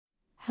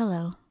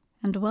Hello,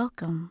 and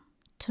welcome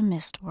to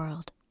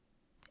Mistworld,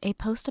 a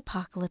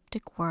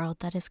post-apocalyptic world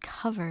that is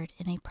covered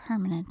in a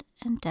permanent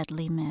and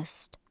deadly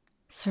mist.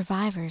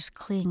 Survivors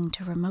cling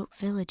to remote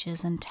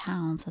villages and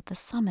towns at the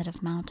summit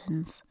of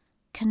mountains,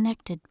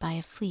 connected by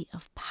a fleet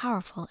of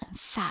powerful and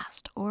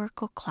fast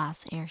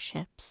Oracle-class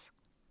airships.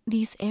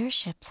 These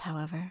airships,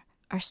 however,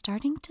 are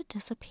starting to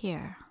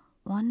disappear,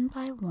 one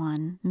by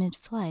one,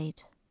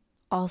 mid-flight.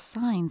 All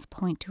signs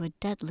point to a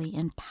deadly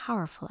and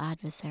powerful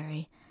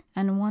adversary,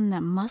 and one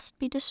that must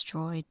be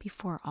destroyed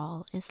before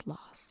all is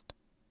lost.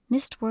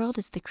 Mistworld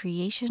is the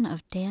creation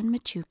of Dan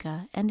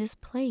Machuca and is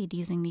played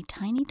using the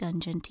Tiny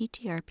Dungeon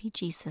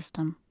TTRPG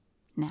system.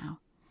 Now,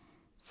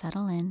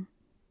 settle in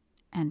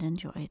and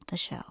enjoy the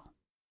show.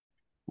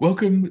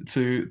 Welcome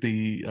to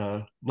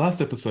the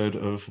last episode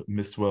of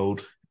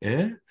Mistworld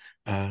Air,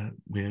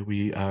 where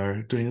we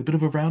are doing a bit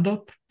of a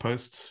roundup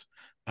post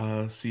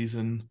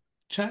season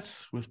chat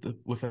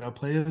with our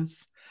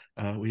players.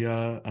 We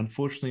are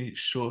unfortunately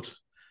short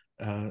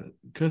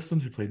Kirsten,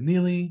 who played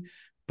Neely,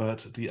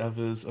 but the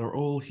others are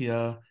all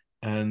here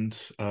and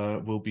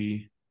we'll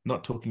be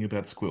not talking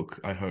about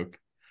Squilk, I hope,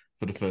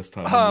 for the first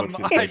time in what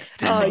feels I like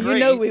 3 disagree. months. You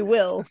know we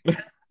will.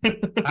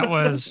 That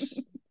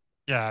was,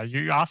 yeah,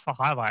 you asked for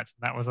highlights,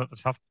 and that was at the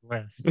top of the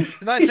list.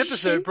 Tonight's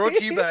episode brought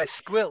to you by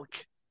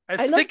Squilk.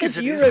 I love that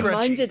you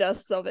reminded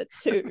us of it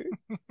too.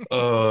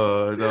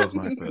 Oh, that was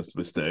my first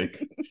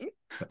mistake.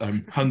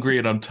 I'm hungry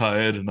and I'm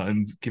tired, and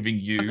I'm giving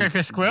you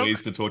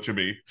ways to torture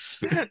me.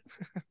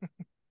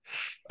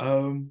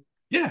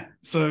 Yeah,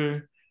 so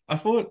I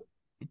thought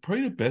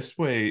probably the best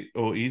way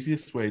or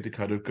easiest way to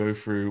kind of go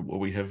through what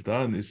we have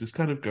done is just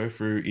kind of go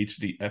through each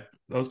of the I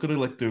was going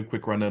to do a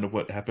quick rundown of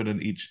what happened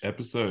in each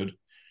episode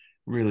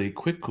really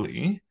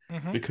quickly,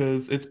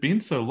 because it's been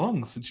so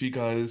long since you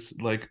guys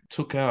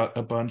took out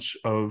a bunch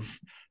of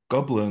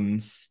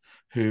goblins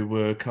who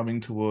were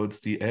coming towards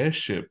the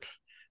airship,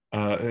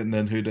 and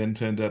then who then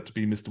turned out to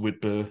be Mister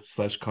Whitber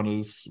 /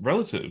 Conor's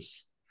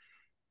relatives,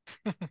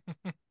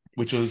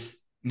 which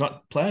was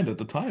not planned at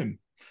the time.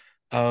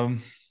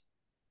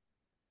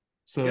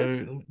 So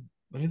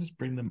let me just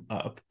bring them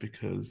up,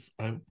 because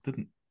I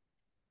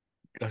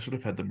should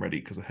have had them ready,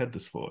 because I had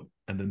this thought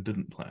and then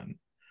didn't plan,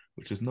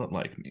 which is not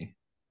like me.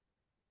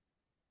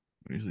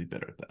 I'm usually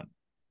better at that.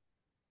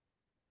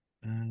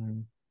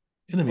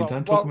 In the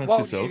meantime, talk amongst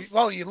yourselves.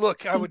 While you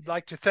look, I would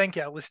like to thank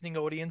our listening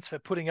audience for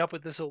putting up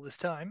with this all this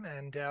time,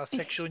 and our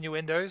sexual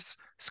innuendos,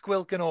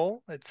 Squilk and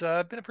all. It's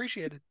been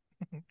appreciated.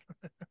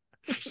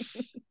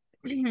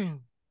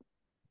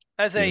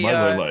 As my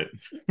low light.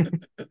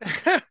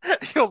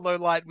 Your low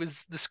light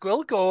was the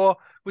Squilk, or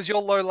was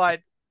your low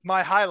light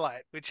my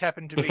highlight, which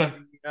happened to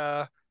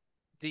be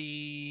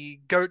the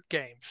goat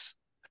games?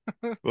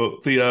 Well,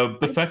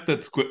 the fact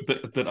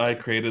that I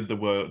created the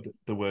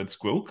word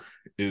squilk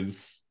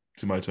is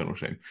to my eternal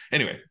shame.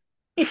 Anyway,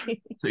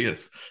 so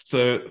yes,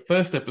 so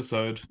first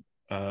episode,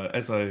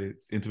 as I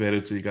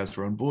intimated, so you guys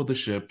were on board the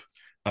ship.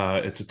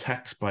 It's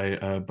attacked by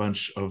a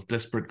bunch of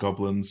desperate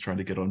goblins trying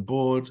to get on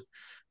board.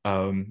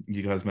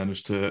 You guys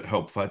managed to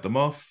help fight them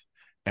off,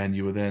 and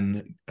you were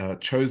then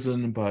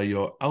chosen by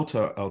your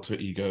alter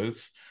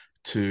egos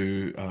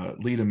to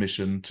lead a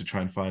mission to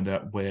try and find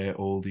out where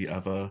all the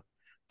other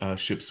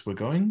ships were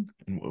going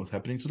and what was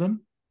happening to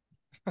them.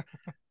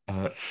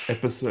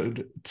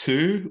 Episode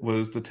 2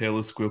 was the Tale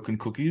of Squilk and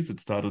Cookies. It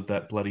started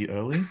that bloody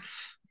early.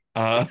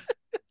 What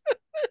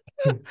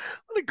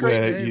a great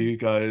where name. You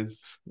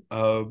guys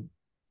went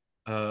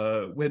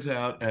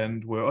out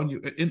and were on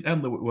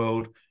in the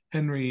world.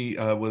 Henry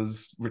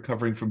was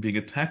recovering from being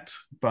attacked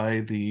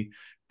by the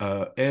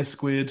air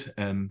squid,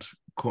 and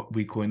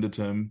we coined the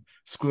term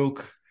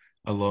Squilk,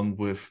 along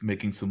with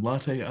making some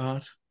latte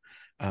art.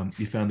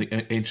 You found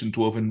the ancient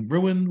dwarven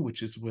ruin,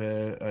 which is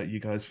where you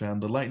guys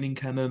found the lightning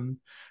cannon,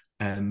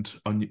 and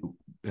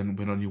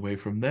went on your way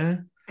from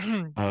there.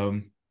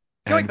 Going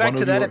back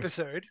to that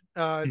episode,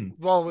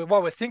 while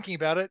we're thinking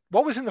about it,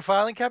 what was in the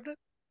filing cabinet?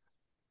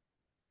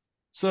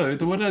 So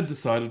the what I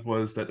decided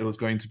was that it was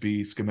going to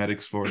be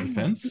schematics for a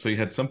defense. So you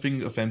had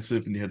something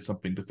offensive and you had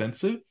something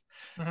defensive.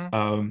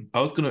 I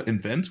was going to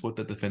invent what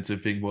the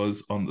defensive thing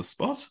was on the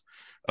spot.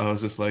 I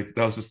was just like,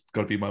 that was just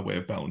got to be my way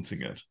of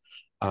balancing it.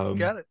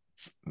 Got it.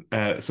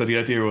 So the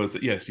idea was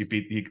that, yes,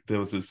 there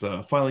was this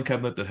filing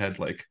cabinet that had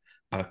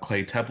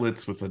clay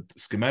tablets with a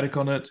schematic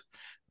on it,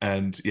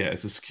 and yeah,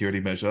 as a security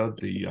measure,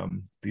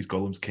 these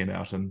golems came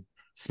out and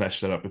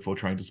smashed that up before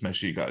trying to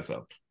smash you guys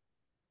up.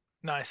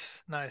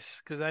 Nice,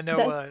 because I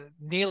know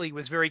Neely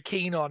was very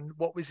keen on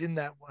what was in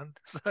that one.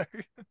 So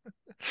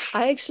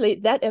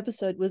that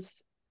episode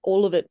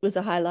all of it was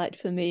a highlight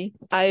for me.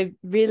 I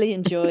really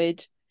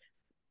enjoyed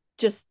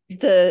just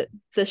the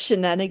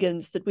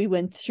shenanigans that we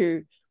went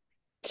through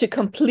to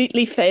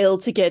completely fail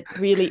to get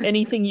really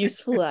anything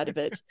useful out of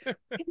it.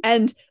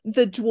 And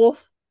the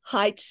dwarf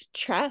height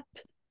trap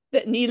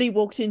that Neely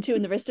walked into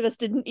and the rest of us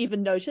didn't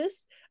even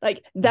notice,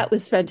 that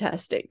was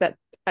fantastic.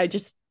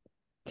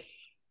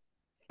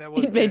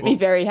 It made me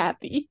very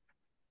happy.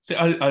 See,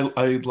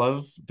 I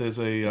love, there's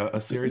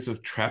a series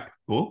of trap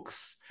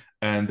books,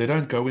 and they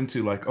don't go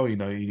into like, oh, you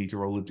need to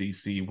roll a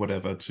DC,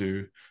 whatever,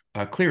 to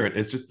clear it.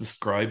 It just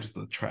describes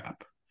the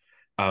trap.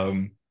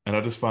 And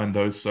I just find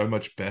those so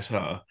much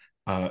better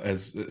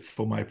as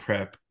for my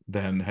prep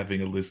than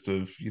having a list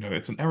of,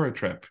 it's an arrow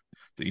trap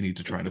that you need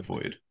to try and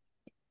avoid.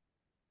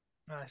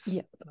 Nice.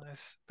 Yeah.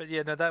 Nice. But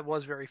yeah, no, that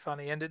was very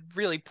funny. And it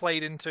really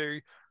played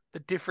into the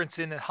difference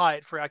in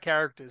height for our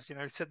characters,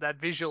 set that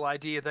visual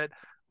idea that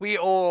we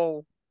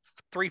all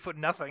 3 foot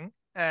nothing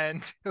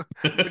and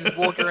we just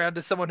walk around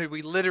to someone who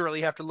we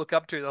literally have to look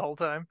up to the whole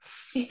time.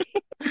 It's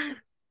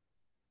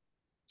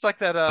like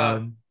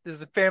that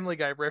there's a Family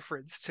Guy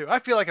reference to I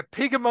feel like a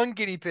pig among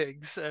guinea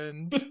pigs,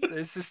 and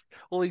there's just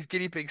all these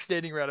guinea pigs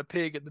standing around a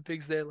pig, and the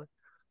pig's there like,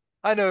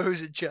 I know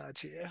who's in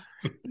charge here.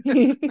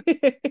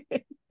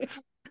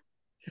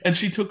 And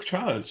she took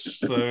charge,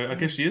 so I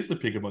guess she is the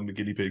pig among the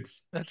guinea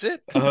pigs. That's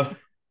it.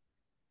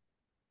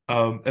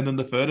 And then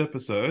the third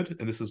episode,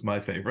 and this is my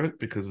favorite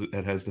because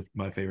it has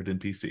my favorite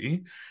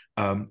NPC,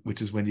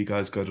 which is when you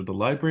guys go to the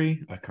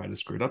library. I kind of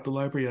screwed up the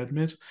library, I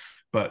admit,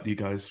 but you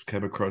guys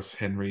came across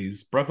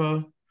Henry's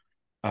brother,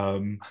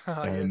 and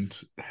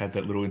Yes. had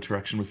that little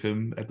interaction with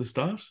him at the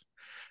start.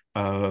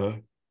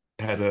 Had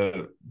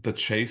the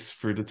chase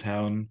through the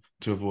town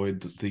to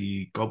avoid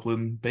the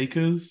goblin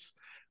bakers,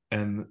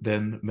 and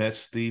then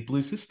met the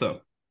blue sister.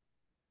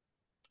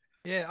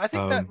 Yeah, I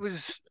think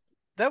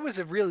that was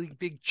a really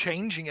big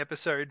changing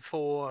episode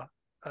for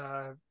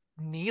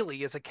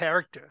Neely as a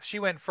character. She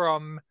went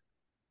from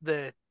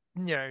the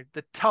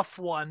the tough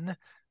one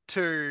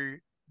to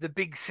the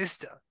big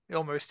sister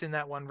almost in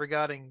that one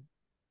regarding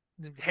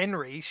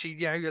Henry. She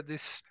got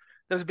this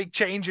there was a big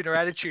change in her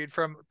attitude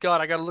from God,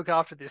 I got to look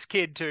after this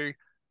kid to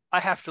I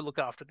have to look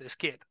after this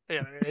kid.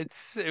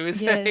 It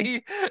was Yeah.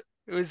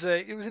 it was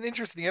an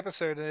interesting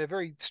episode and a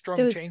very strong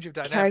There was change of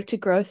dynamic. character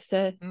growth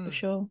there for Mm.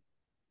 sure.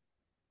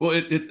 Well,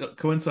 it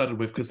coincided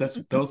with because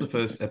that was the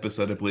first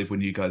episode, I believe,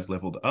 when you guys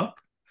leveled up.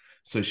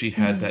 So she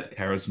had that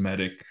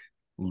charismatic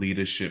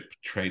leadership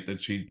trait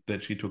that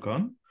she took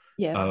on.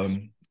 Yeah.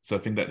 So I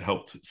think that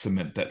helped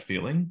cement that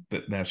feeling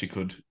that now she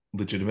could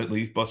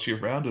legitimately boss you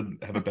around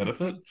and have a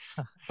benefit.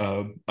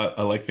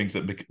 I like things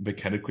that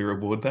mechanically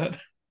reward that.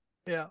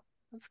 Yeah,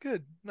 that's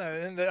good. No,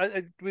 and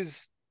it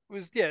was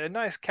yeah a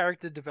nice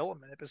character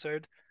development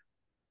episode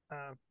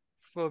uh,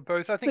 for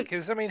both. I think But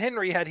because I mean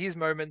Henry had his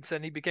moments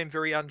and he became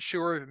very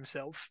unsure of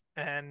himself,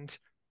 and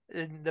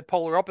in the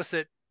polar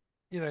opposite,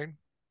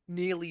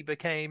 Neely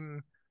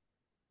became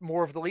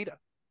more of the leader,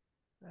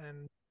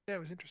 and yeah, it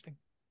was interesting.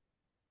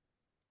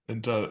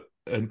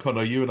 And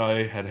Conor, you and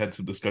I had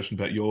some discussion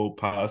about your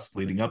past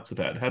leading up to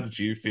that. How did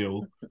you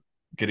feel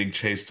getting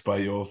chased by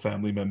your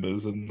family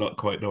members and not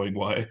quite knowing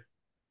why?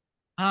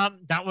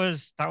 That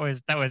was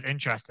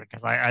interesting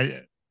because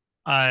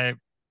I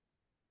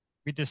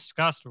we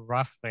discussed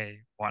roughly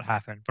what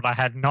happened, but I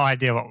had no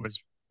idea what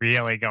was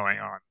really going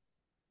on.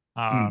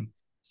 Mm.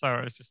 So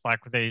it's just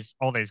like with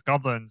all these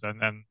goblins,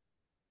 and then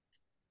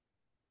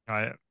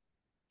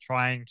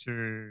trying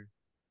to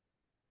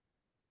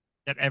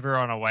get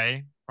everyone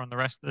away from the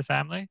rest of the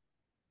family,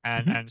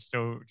 and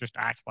still just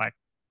act like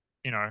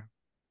you know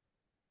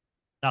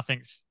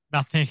nothing's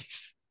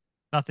nothing's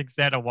nothing's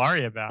there to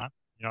worry about.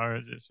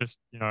 It's just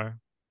who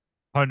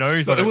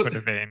knows No, what it could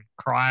have been,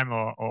 crime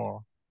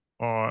or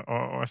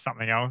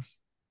something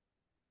else.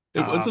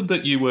 it wasn't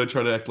that you were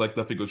trying to act like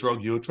nothing was wrong.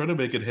 You were trying to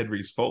make it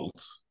Henry's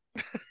fault.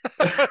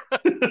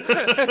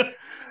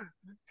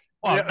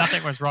 Well, Yeah.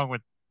 nothing was wrong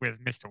with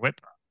Mister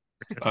Whitber,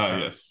 which is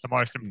Yes. the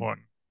most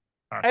important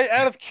person.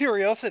 Out of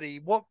curiosity,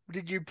 what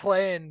did you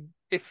plan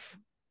if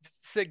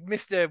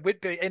Mr.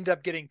 Whitby ended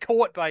up getting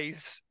caught by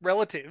his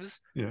relatives?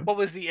 Yeah. What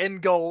was the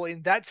end goal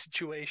in that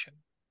situation?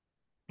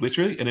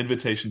 Literally an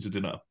invitation to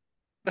dinner.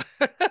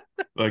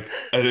 Like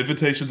an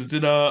invitation to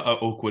dinner,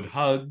 awkward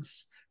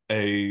hugs,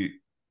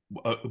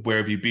 where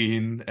have you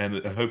been,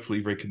 and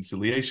hopefully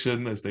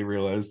reconciliation as they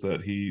realize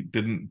that he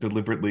didn't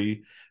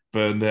deliberately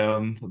burn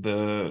down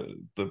the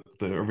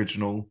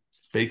original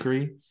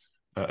bakery,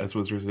 as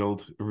was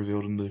revealed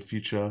in the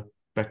future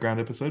background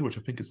episode, which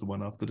I think is the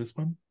one after this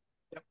one.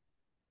 Yep.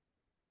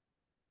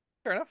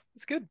 Fair enough.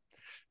 It's good.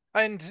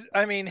 And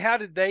I mean, how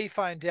did they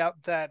find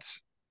out that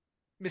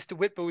Mr.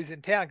 Whitber was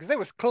in town? Because they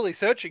were clearly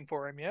searching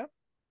for him, yeah?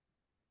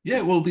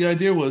 Yeah, well, the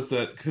idea was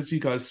that because you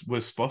guys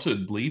were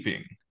spotted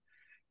leaving,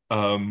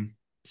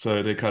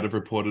 so they kind of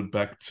reported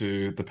back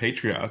to the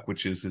patriarch,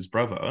 which is his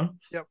brother,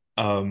 Yep.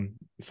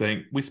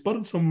 saying we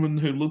spotted someone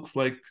who looks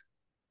like,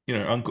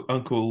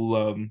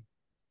 Uncle.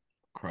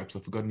 Cripes,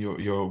 I've forgotten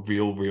your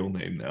real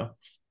name now.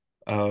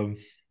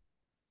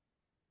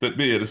 But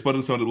yeah, they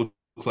spotted someone that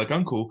looks like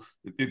Uncle.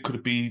 It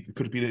could be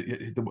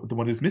the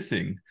one who's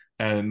missing,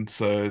 and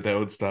so they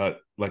would start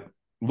like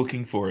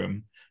looking for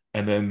him.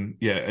 And then,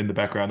 yeah, in the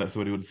background, that's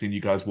what he would have seen you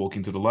guys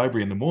walking to the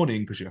library in the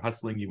morning because you're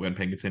hustling, you weren't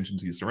paying attention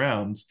to your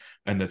surrounds,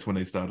 and that's when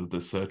they started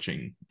the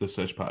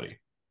search party.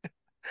 It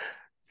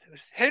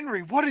was,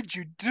 Henry, what did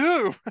you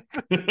do?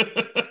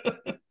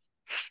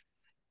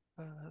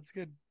 That's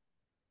good.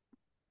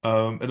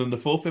 And then the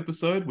fourth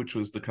episode, which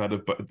was the kind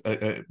of,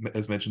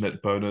 as mentioned,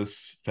 that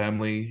bonus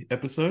family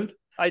episode.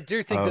 I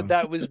do think Um,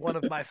 that was one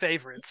of my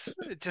favorites,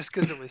 just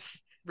because it was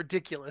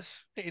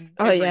ridiculous in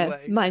Oh every yeah,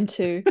 way. mine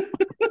too. you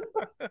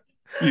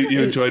It's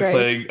enjoyed great.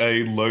 playing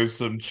a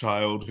loathsome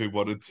child who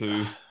wanted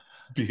to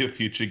be a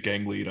future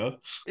gang leader.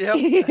 Yep,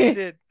 that's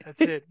it.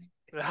 That's it.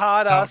 The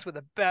hard ass with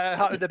the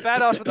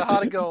badass with the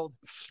heart of gold.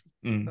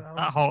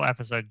 That whole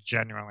episode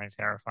genuinely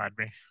terrified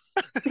me.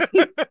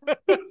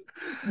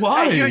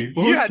 Why? Hey,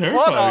 What you was had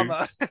plot terrifying?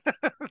 armor.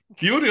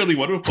 You were the only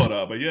one with plot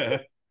armor, yeah.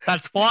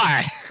 That's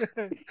why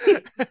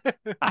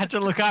I had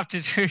to look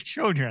after two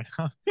children.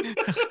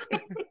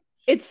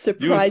 It's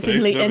You were safe,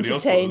 surprisingly nobody else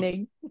was.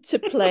 entertaining to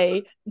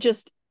play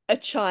just a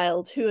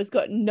child who has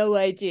got no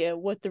idea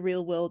what the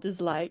real world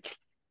is like.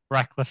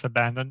 Reckless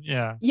abandon,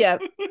 yeah. Yeah.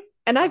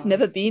 And I've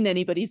never Nice. been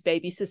anybody's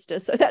baby sister,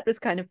 so that was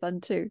kind of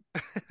fun too.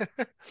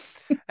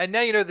 And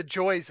now you know the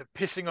joys of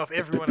pissing off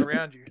everyone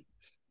around you.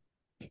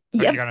 But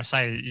Yep. you're gonna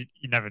say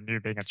you never knew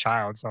being a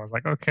child, so I was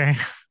like, okay.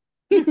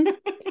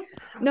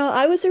 No,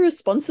 I was a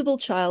responsible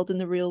child in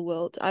the real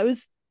world. I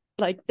was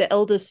like the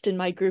eldest in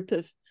my group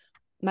of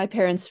my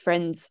parents'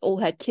 friends all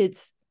had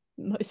kids,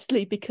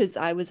 mostly because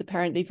I was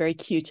apparently very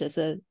cute as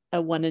a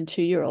 1 and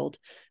 2 year old.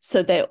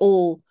 So they're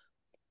all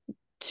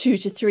 2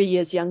 to 3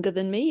 years younger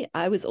than me.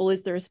 I was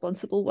always the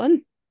responsible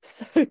one.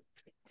 So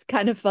it's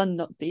kind of fun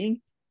not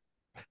being.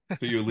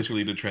 So you were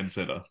literally the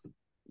trendsetter.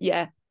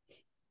 Yeah.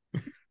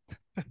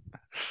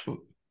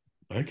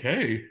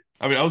 Okay.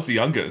 I mean, I was the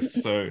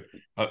youngest, so,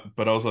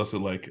 but I was also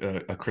like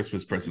a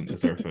Christmas present,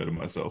 as I refer to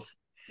myself.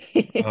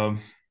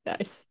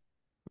 Nice.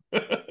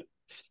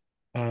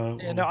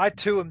 Yeah, no, I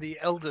too am the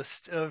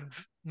eldest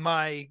of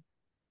my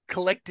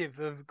collective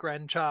of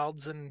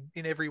grandchilds, and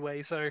in every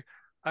way, so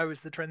I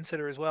was the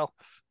trendsetter as well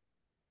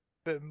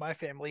for my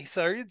family.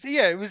 So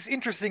it was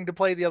interesting to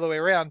play the other way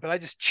around, but I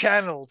just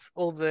channeled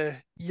all the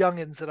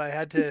youngins that I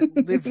had to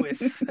live with,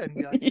 and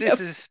be like, Yep.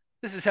 this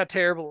is how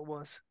terrible it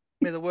was.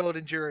 May the world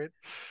endure it.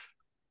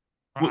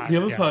 Well, the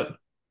other Yeah. part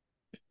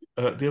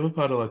I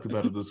liked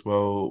about it as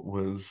well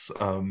was,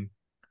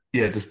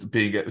 just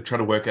trying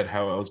to work out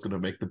how I was going to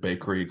make the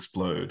bakery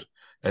explode,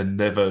 and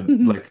never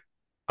like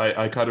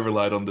I kind of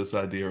relied on this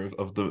idea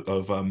of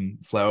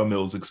flour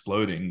mills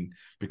exploding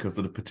because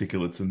of the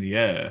particulates in the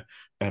air,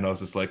 and I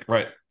was just like,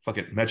 right, fuck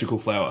it, magical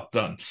flour,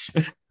 done.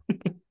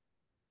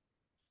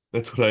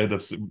 That's what I ended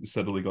up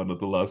settling on at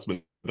the last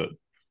minute.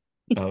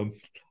 Um,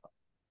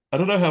 I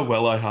don't know how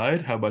well I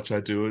hide how much I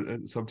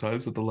do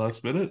sometimes at the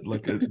last minute,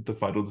 like the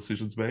final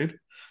decision's made.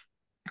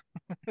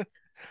 But,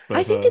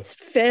 I think it's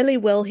fairly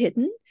well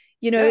hidden.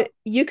 Yeah.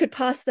 You could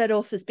pass that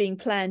off as being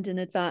planned in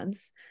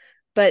advance,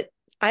 but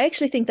I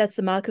actually think that's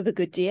the mark of a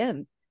good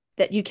DM,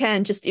 that you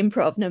can just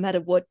improv no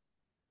matter what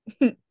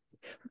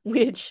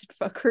weird shit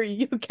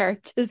fuckery your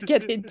characters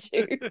get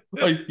into.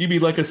 oh, you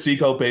mean like a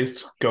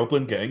seagull-based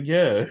goblin gang?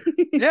 Yeah.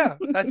 Yeah,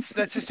 that's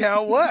just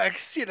how it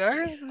works, you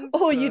know.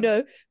 Or,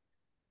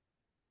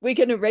 we're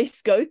going to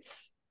race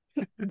goats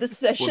this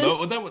session.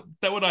 Well, no,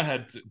 that one I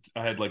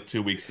had like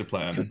 2 weeks to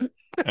plan,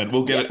 and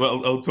we'll get it.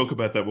 Well, I'll talk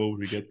about that when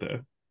we get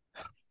there.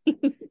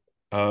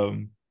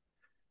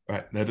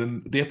 Right,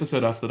 then the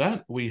episode after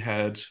that, we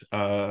had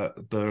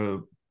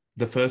the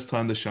first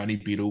time the shiny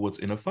beetle was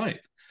in a fight,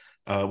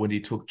 when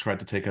he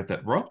tried to take out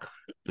that rock,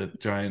 the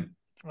giant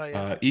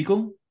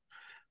eagle,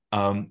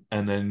 and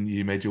then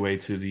you made your way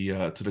to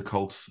the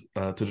cult,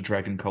 to the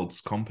dragon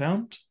cult's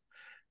compound,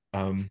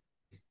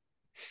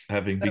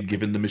 having been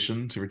given the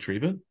mission to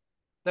retrieve it.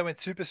 That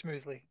went super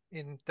smoothly.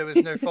 There was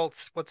no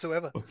faults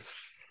whatsoever.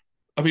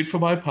 I mean, for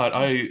my part,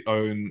 I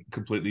own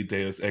completely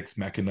Deus Ex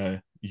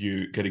Machina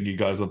getting you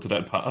guys onto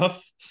that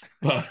path,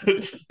 but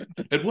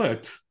it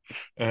worked.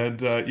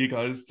 And you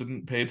guys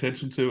didn't pay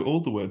attention to all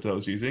the words I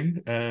was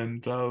using,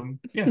 and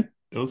it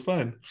was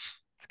fine.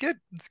 It's good.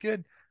 It's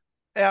good.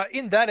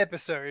 In that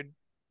episode,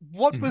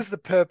 what was the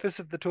purpose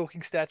of the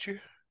talking statue?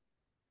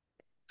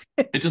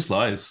 It just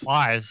lies.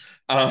 Lies.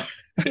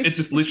 It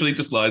just literally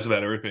just lies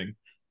about everything.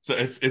 So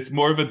it's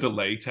more of a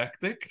delay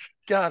tactic.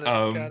 Got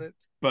it.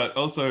 But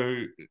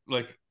also,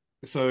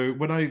 so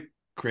when I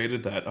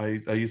created that,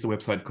 I used a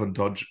website called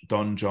Donjon,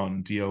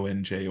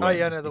 Donjon. Oh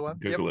yeah, I know the one.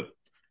 Google it.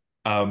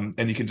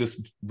 And you can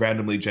just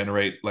randomly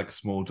generate like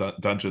small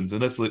dungeons,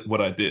 and that's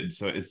what I did.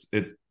 So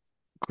it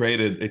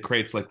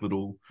creates like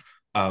little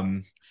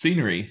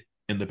scenery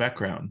in the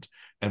background,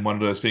 and one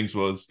of those things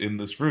was, in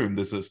this room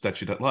there's a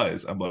statue that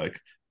lies. I'm like,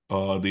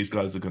 oh, these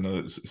guys are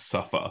gonna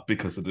suffer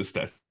because of this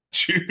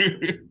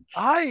statue.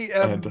 I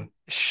am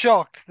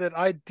shocked that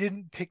I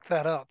didn't pick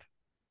that up.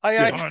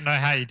 I don't know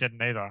how you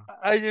didn't either.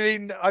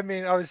 I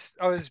mean, I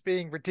was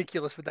being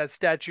ridiculous with that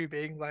statue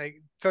being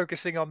like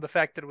focusing on the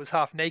fact that it was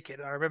half naked.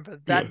 I remember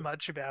that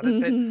much about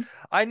it, but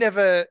I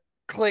never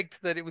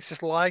clicked that it was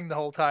just lying the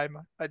whole time.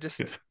 I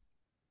just,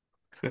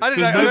 I don't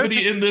know. There's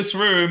nobody in this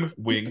room.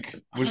 Wink,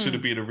 which should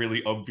have been a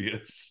really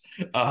obvious.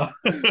 I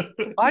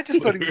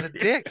just thought he was a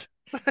dick.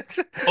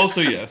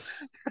 Also,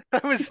 yes. I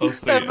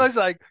was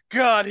like,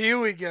 God, here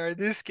we go.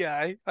 This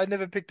guy. I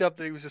never picked up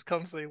that he was just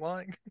constantly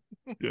lying.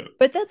 Yeah.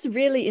 But that's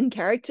really in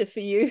character for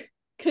you,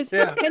 because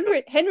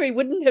Henry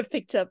wouldn't have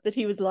picked up that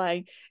he was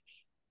lying.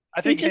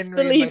 I think he just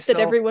Henry believed that and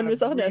myself everyone are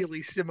was honest.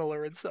 really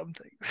similar in some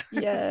things.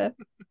 Yeah.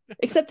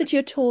 Except that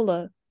you're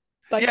taller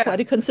by quite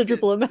a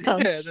considerable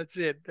amount. Yeah, that's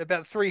it.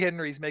 About 3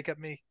 Henrys make up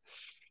me.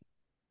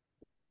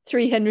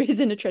 3 Henrys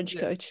in a trench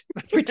coat,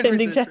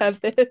 pretending to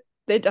have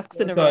their ducks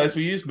in a row. Guys,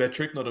 we use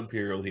metric, not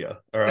imperial here.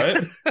 All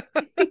right.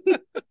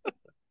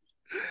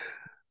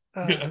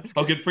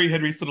 I'll get 3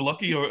 Henrys to the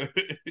Lachie, or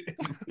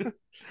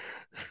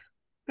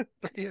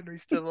 3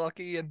 Henrys to the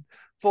Lachie and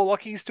 4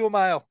 Lachies to a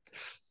male.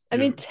 I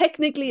mean,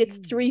 technically it's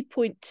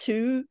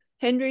 3.2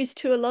 Henrys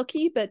to a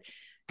Lachie, but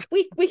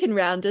we can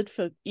round it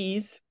for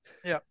ease.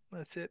 Yeah,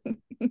 that's it.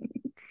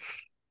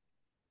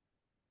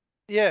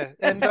 Yeah,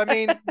 and I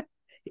mean,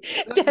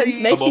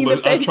 Dan's making the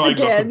face I'm trying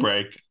again. not to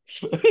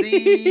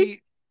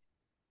break.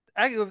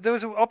 There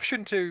was an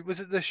option to, was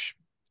it the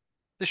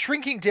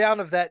shrinking down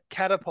of that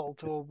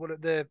catapult, or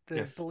what, the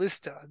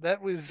ballista?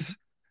 That was,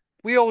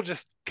 we all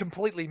just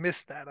completely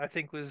missed that, I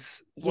think,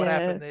 was what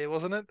happened there,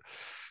 wasn't it?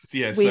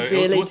 Yeah, we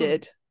really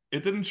did.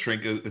 It didn't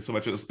shrink so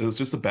much. It was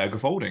just a bag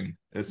of holding.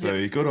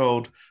 So good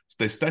old,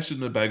 they stashed it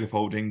in a bag of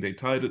holding. They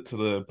tied it to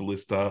the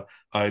ballista.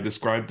 I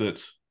described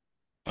it.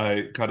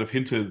 I kind of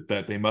hinted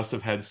that they must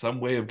have had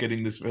some way of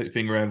getting this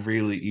thing around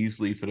really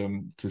easily for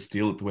them to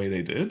steal it the way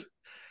they did.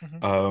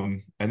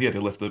 And yeah, they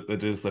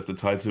just left it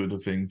tied to the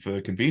thing for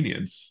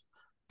convenience.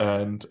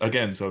 And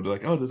again, so they're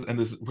like, oh,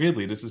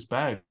 this is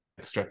bag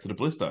strapped to the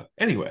ballista.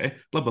 Anyway,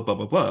 blah blah blah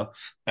blah blah.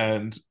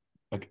 And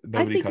like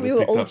nobody kind of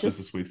picked up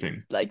this weird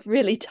thing. Like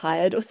really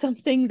tired or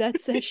something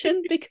that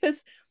session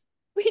because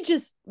we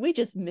just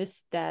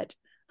missed that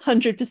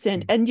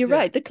 100%. And you're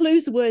right, the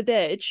clues were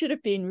there. It should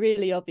have been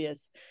really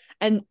obvious.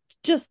 And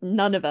just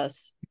none of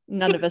us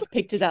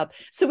picked it up.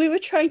 So we were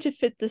trying to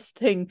fit this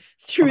thing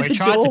through the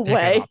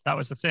doorway. That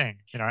was the thing,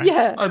 you know.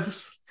 Yeah.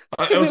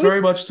 It was very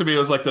much to me. It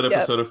was like that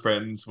episode of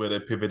Friends where they're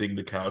pivoting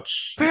the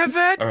couch around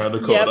the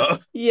corner.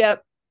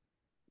 Yep.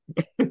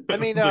 I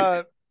mean,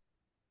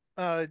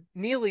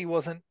 Neely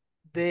wasn't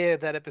there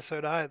that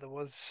episode either.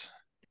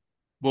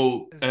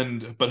 Well,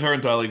 but her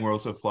and Darling were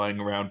also flying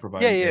around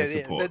providing air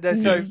support.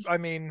 So I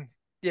mean,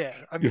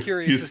 I'm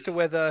curious as to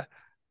whether,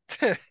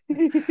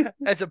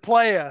 as a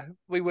player,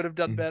 we would have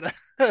done better.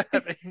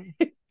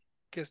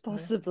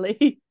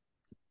 Possibly.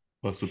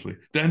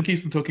 Dan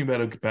keeps on talking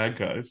about bad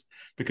guys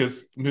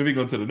because moving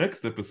on to the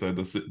next episode,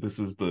 this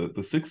is the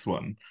 6th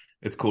one.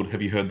 It's called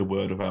 "Have You Heard the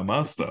Word of Our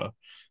Master?"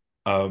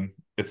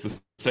 It's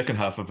the second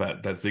half of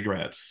that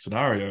ziggurat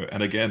scenario,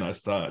 and again, I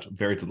start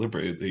very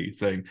deliberately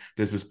saying,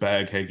 "There's this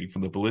bag hanging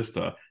from the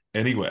ballista."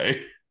 Anyway,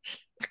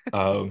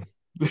 so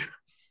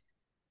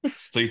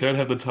you don't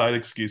have the tight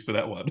excuse for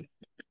that one.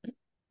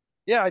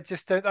 Yeah, I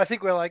just don't. I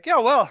think we're like, yeah,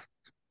 well,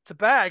 it's a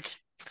bag.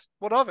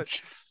 What of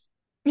it?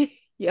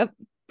 Yep.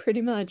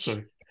 Pretty much.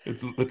 So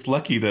it's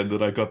lucky then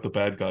that I got the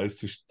bad guys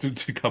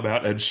to come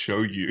out and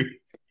show you.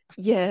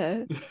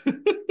 Yeah.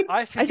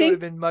 I think it would have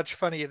been much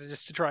funnier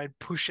to try and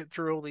push it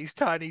through all these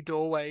tiny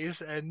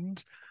doorways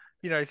and,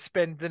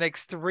 spend the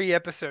next 3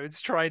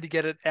 episodes trying to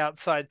get it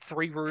outside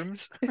 3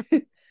 rooms.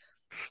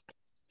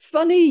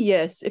 Funny,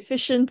 yes.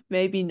 Efficient,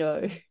 maybe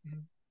no.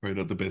 Probably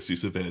not the best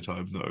use of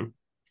airtime, no.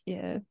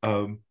 Yeah.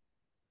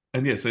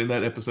 And yeah, so in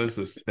that episode,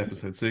 so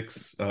episode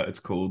 6, it's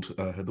called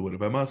 "Heard the Word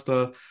of Our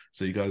Master."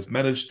 So you guys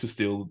managed to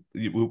steal.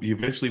 You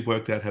eventually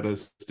worked out how to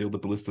steal the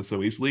ballista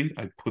so easily.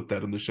 I put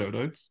that in the show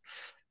notes.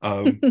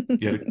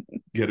 You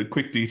had a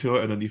quick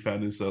detour, and then you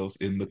found yourselves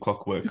in the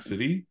Clockwork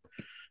City,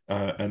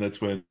 and that's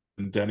when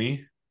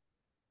Danny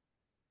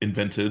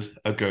invented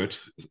a goat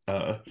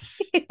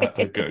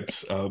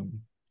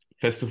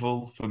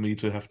festival for me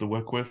to have to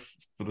work with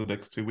for the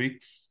next 2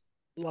 weeks.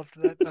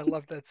 Loved that. I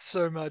love that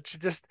so much.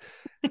 Just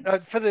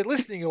for the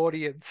listening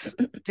audience,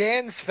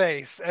 Dan's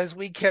face as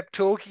we kept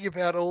talking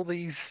about all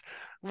these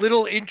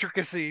little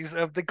intricacies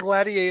of the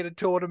gladiator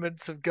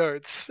tournaments of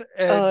goats.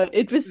 And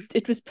it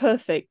was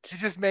perfect. It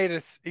just made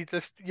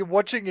it. You're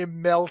watching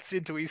him melt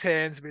into his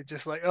hands, but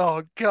just like,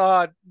 oh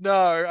God,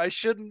 no! I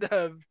shouldn't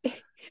have.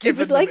 It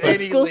was like the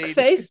squawk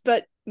face,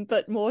 but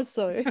more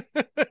so.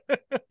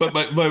 But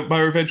my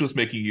revenge was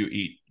making you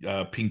eat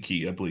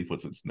Pinky, I believe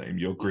was its name,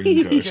 your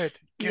green goat.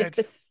 Good.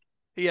 Yes.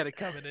 He had it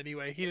coming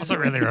anyway. It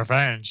wasn't really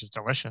revenge. It's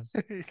delicious.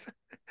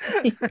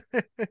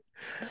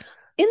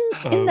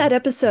 In that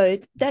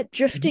episode, that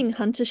drifting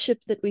hunter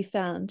ship that we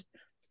found,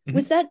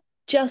 was that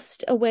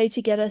just a way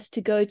to get us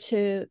to go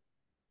to?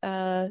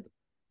 I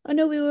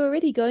know we were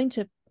already going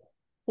to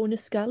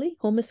Hormascali.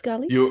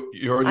 You're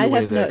on your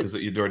way there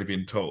because you'd already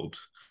been told.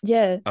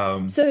 Yeah.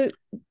 So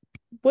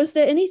was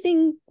there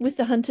anything with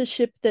the hunter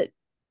ship that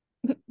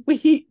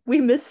we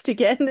missed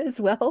again as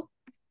well?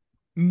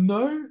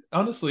 No,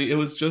 honestly, it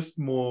was just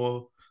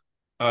more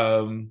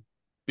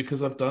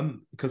because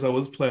I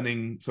was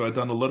planning, so I'd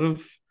done a lot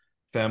of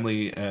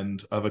family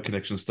and other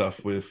connection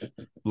stuff with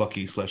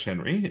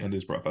Lachie/Henry and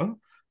his brother.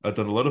 I'd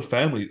done a lot of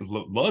family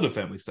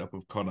stuff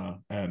with Conor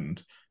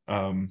and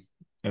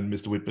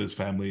Mister Whitber's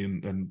family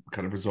and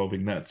kind of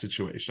resolving that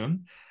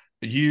situation.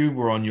 you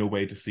were on your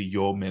way to see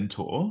your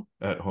mentor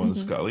at Horn Mhm.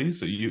 Scully,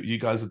 so you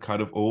guys had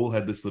kind of all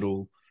had this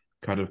little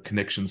kind of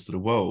connections to the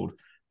world.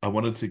 I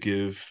wanted to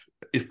give,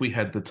 if we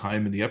had the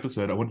time in the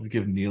episode, I wanted to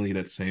give Neely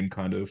that same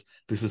kind of,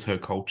 this is her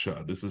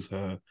culture, this is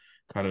her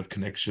kind of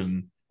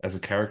connection as a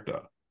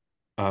character.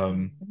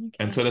 And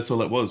Okay. so that's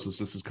all it was.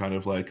 This is kind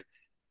of like,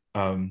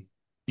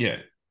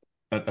 yeah,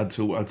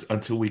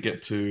 until we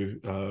get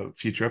to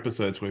future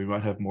episodes where we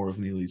might have more of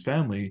Neely's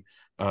family.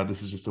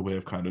 This is just a way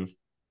of kind of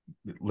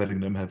letting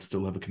them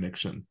still have a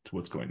connection to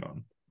what's going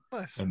on,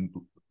 Nice. and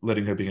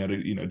letting her being able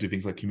to do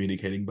things like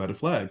communicating by the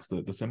flags,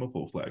 the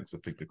semaphore flags, I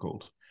think they're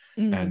called,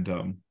 and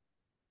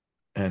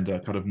kind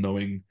of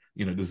knowing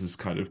this is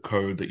kind of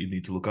code that you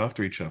need to look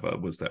after each other.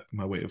 Was that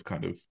my way of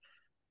kind of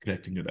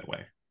connecting you that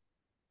way?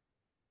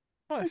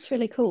 Nice. That's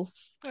really cool.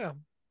 Yeah.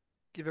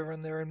 Give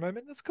everyone their own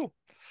moment. That's cool.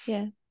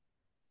 Yeah.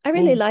 I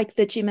really like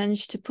that you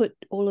managed to put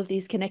all of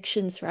these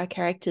connections for our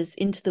characters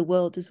into the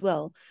world as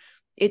well.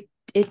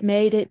 It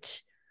made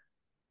it,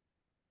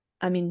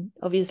 I mean,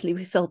 obviously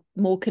we felt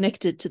more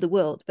connected to the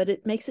world, but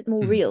it makes it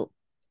more real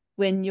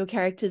when your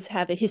characters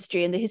have a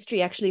history and the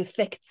history actually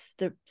affects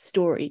the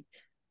story.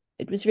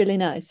 It was really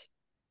nice.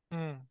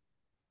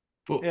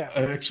 Well, Yeah.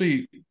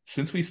 actually,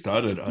 since we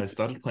started, I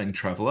started playing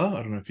Traveller.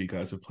 I don't know if you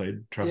guys have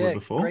played Traveller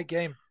before. Great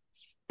game.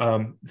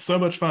 So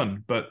much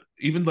fun, but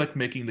even like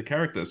making the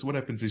characters, what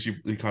happens is you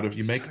make So the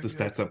good.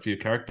 stats up for your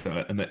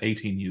character and they're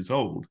 18 years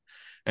old,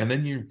 and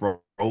then you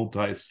roll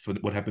dice for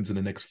what happens in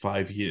the next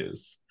 5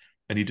 years,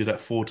 and you do that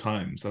 4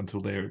 times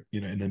until they're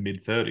in their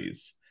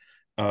mid-30s.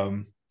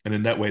 And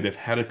in that way they've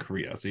had a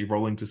career, so you're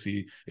rolling to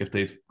see if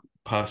they've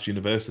passed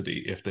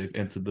university, if they've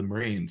entered the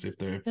Marines, if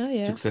they're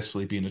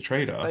successfully been a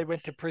trader. They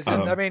went to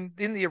prison. I mean,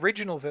 in the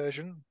original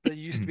version, they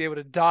used to be able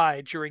to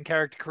die during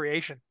character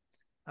creation.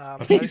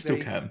 I think you still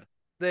can.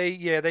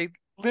 They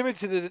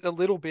limited it a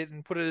little bit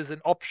and put it as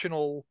an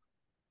optional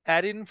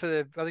add-in for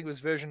I think it was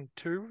version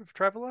 2 of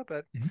Traveller,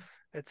 but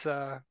it's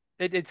a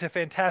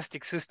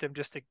fantastic system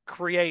just to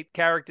create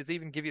characters,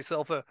 even give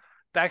yourself a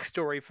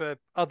backstory for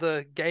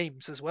other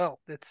games as well.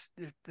 It's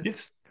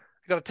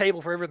got a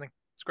table for everything.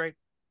 It's great.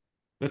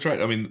 That's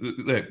right. I mean,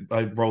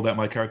 I rolled out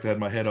my character in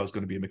my head. I was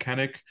going to be a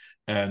mechanic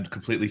and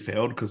completely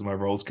failed because my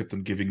roles kept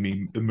on giving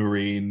me the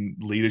Marine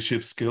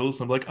leadership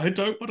skills. I'm like, I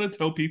don't want to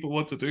tell people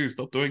what to do.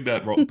 Stop doing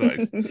that. Roll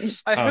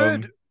dice. I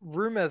heard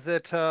rumor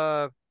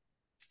that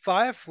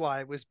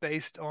Firefly was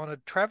based on a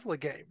Traveller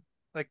game.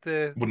 Like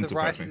the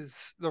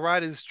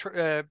writer's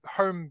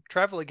home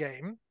Traveller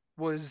game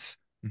was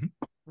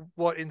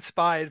what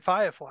inspired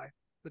Firefly,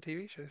 the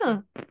TV show.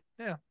 So,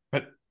 yeah.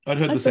 I'd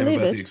heard the same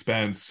about The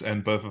Expanse,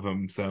 and both of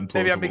them sound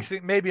plausible.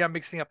 Maybe I'm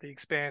mixing up The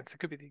Expanse. It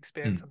could be The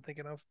Expanse I'm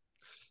thinking of.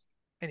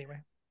 Anyway.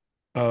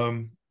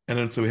 And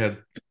then so we had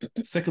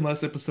second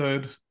last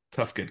episode,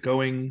 Tough Get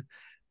Going,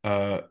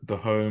 the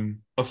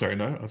home. Oh, sorry,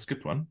 no, I've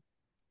skipped one.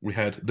 We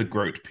had the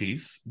Groat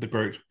piece, the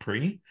Groat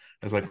Prix,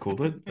 as I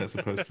called it, as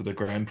opposed to the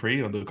Grand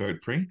Prix or the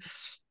Goat Prix.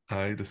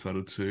 I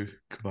decided to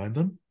combine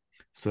them.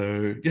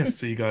 So yes,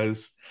 so you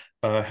guys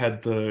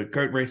had the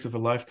goat race of a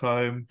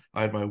lifetime.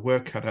 I had my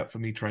work cut out for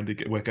me trying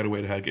to work out a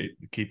way to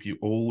keep you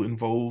all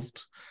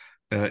involved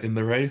in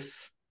the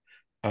race,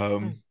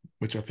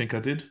 which I think I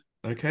did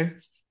okay.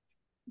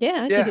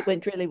 Yeah, I think it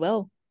went really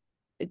well.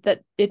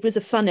 It was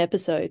a fun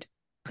episode,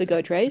 the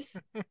goat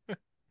race.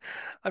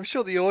 I'm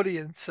sure the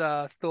audience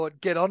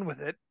thought get on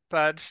with it,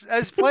 but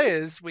as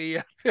players,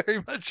 we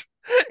very much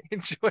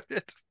enjoyed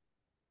it.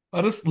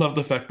 I just love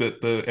the fact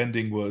that the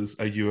ending was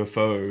a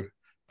UFO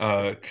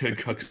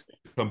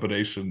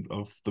combination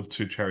of the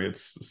two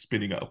chariots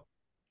spinning up.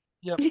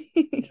 Yep.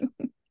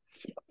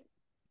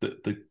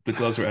 The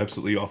gloves are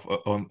absolutely off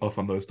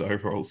on those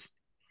dive rolls.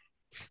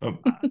 I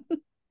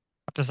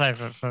have to say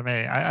for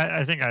me,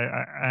 I think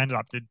I ended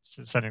up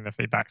sending the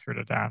feedback through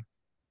to Dan.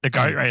 The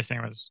goat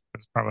racing was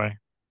probably,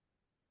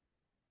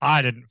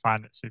 I didn't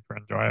find it super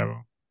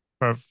enjoyable.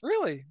 But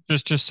really,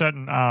 just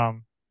certain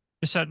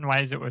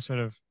ways it was sort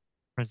of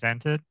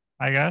presented,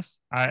 I guess.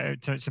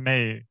 To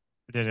me,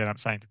 I did end up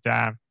saying to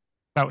Dan,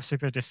 felt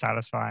super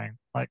dissatisfying,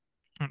 like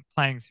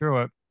playing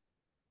through it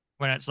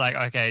when it's like,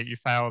 okay, you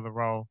fail the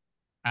roll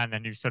and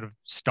then you sort of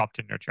stopped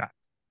in your tracks,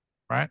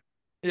 right?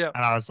 Yeah.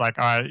 And I was like,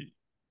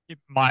 it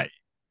might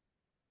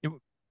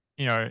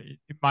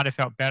have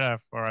felt better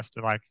for us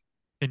to like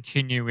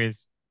continue with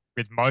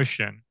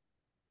motion,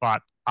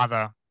 but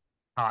other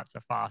parts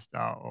are faster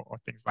or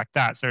things like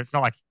that. So it's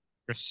not like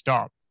you're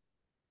stopped.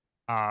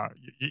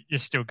 You're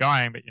still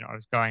going, but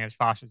it's going as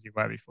fast as you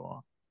were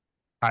before,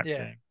 type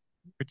thing.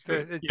 Which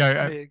it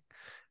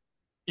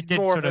did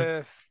more sort of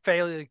a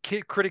failure,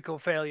 critical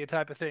failure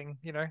type of thing.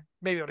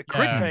 Maybe on a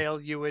crit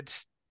fail you would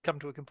come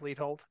to a complete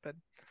halt. But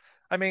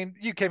I mean,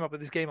 you came up with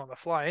this game on the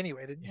fly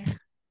anyway, didn't you?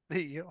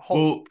 The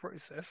whole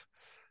process.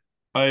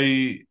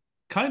 I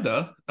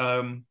kinda.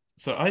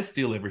 So I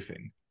steal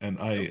everything, and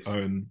I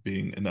own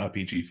being an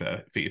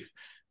RPG thief.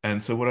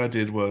 And so what I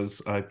did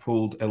was I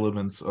pulled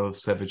elements of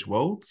Savage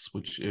Worlds,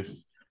 which, if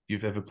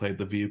you've ever played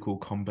the vehicle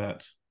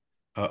combat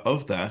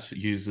of that,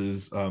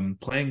 uses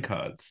playing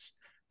cards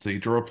So you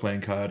draw a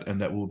playing card,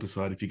 and that will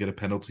decide if you get a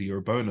penalty or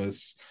a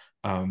bonus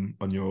on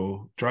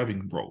your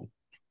driving roll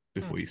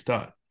before you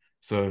start.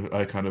 So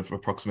I kind of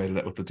approximated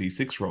that with the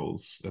D6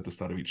 rolls at the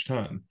start of each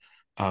turn.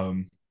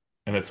 And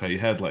that's how you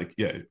had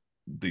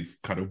these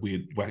kind of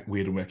weird and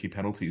wacky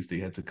penalties that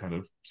you had to kind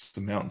of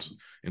surmount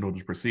in order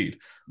to proceed.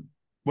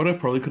 What I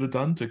probably could have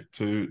done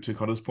to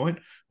Connor's point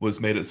was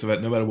made it so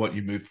that no matter what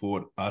you move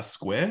forward a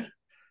square,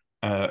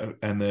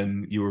 and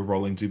then you were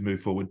rolling to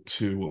move forward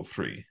 2 or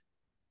 3.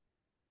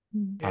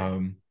 Yeah.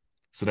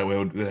 So that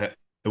way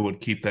it would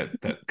keep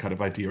that kind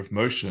of idea of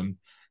motion.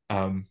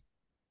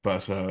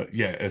 But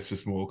it's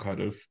just more kind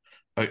of,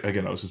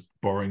 again, I was just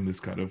borrowing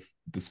this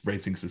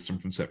racing system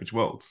from Savage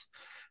Worlds.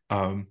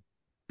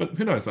 But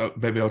who knows?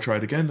 Maybe I'll try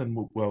it again, and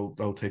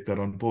I'll take that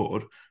on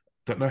board.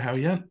 Don't know how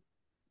yet.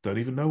 Don't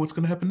even know what's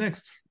going to happen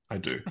next. I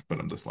do, but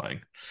I'm just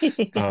lying.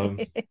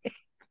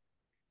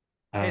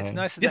 It's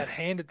nice that that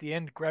hand at the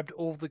end grabbed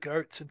all the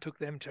goats and took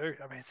them too.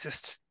 I mean,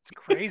 it's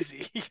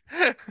crazy.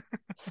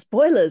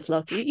 Spoilers,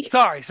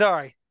 Lachie.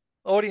 Sorry.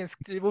 Audience,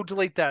 we'll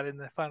delete that in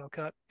the final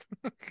cut.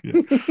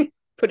 Yeah.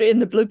 Put it in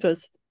the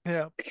bloopers.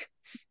 Yeah.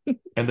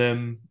 And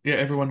then,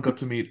 everyone got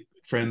to meet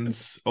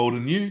friends old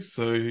and new.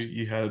 So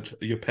you had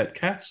your pet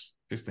cat,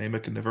 whose name I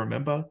can never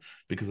remember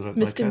because I don't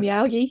Mr. like cats.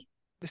 Meowgie.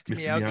 Mr.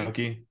 Mr. Meowgie.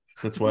 Meowgie.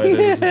 That's why I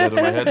did that in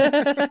my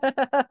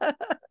head.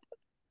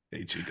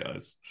 Hate you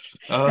guys.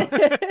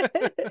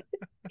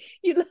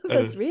 You love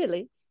us,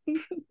 really.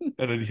 And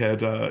then you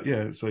had,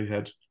 so you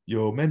had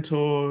your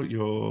mentor,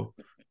 your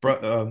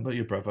not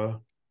your brother,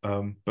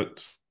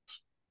 but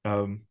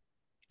and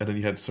then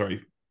you had,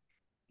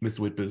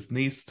 Mister Whitber's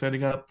niece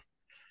turning up.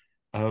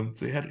 So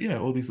you had,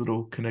 all these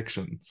little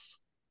connections.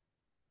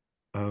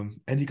 And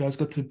you guys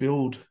got to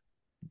build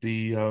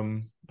the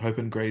Hope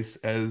and Grace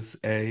as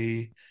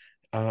a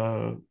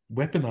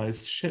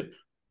weaponized ship.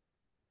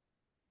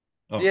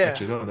 Oh, Yeah.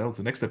 actually, no, that was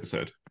the next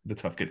episode. The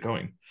tough get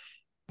going.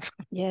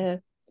 Yeah.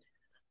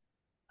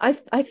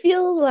 I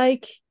feel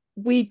like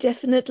we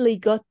definitely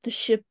got the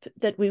ship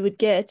that we would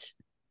get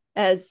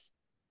as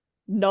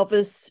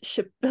novice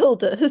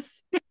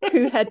shipbuilders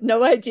who had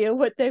no idea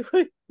what they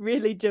were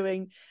really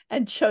doing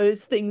and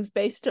chose things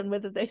based on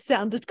whether they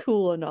sounded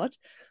cool or not.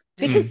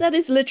 Because that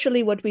is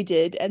literally what we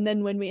did. And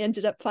then when we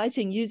ended up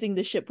fighting using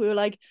the ship, we were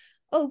like,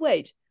 oh,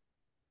 wait,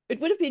 it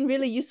would have been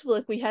really useful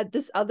if we had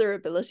this other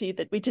ability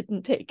that we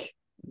didn't pick.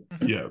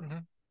 Yeah.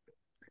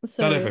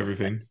 So Not have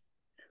everything.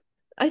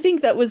 I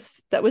think that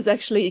was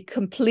actually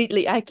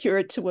completely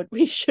accurate to what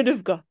we should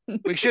have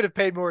gotten. We should have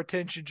paid more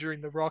attention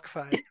during the rock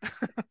fight.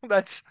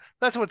 That's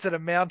what's it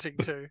amounting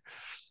to.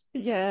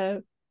 Yeah.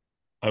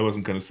 I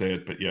wasn't going to say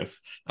it, but yes.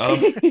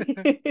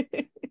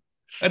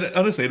 And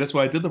honestly, that's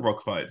why I did the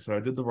rock fight. So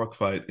I did the rock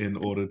fight in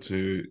order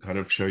to kind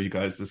of show you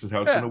guys this is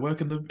how it's going to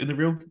work in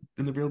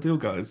the real deal,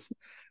 guys,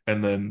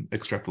 and then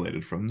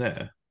extrapolated from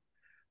there,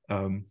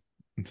 in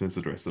terms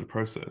of the rest of the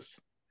process.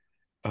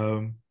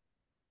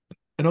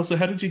 And also,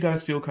 how did you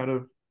guys feel kind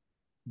of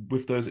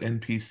with those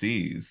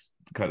NPCs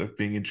kind of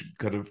being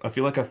I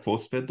feel like I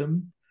force fed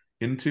them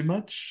in too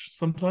much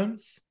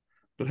sometimes.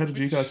 But how did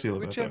you guys feel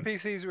about them?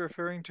 Which NPCs are you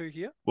referring to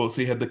here? Well,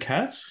 so you had the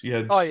cat, you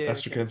had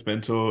Astrakan's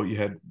mentor, you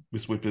had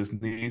Miss Whitber's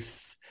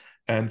niece,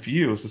 and for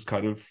you, it was just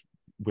kind of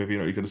whether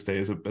you're going to stay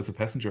as a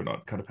passenger or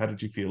not. Kind of, how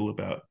did you feel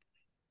about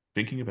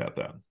thinking about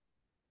that?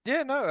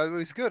 Yeah, no, it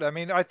was good. I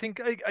mean, I think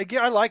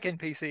I like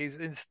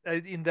NPCs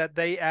in that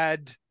they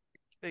add,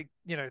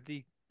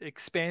 the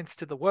expanse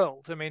to the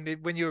world. I mean,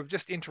 when you're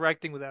just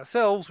interacting with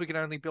ourselves, we can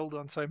only build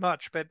on so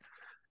much, but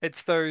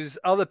it's those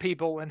other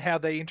people and how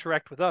they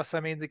interact with us. I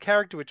mean, the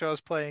character which I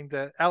was playing,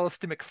 the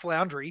Alistair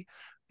McFloundry,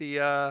 the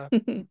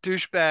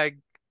douchebag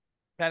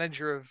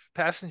manager of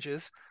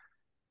passengers,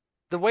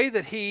 the way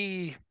that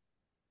he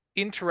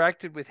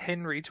interacted with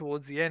Henry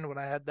towards the end when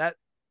I had that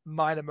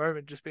minor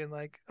moment, just being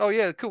like, oh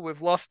yeah, cool,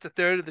 we've lost a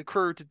third of the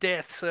crew to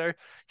death, so you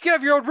can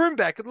have your old room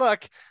back, good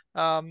luck.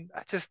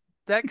 Just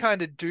that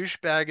kind of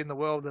douchebag in the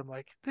world, I'm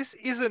like, this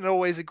isn't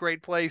always a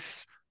great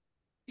place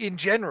in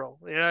general.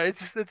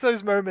 It's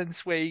those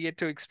moments where you get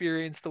to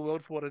experience the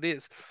world for what it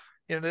is.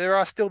 There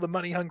are still the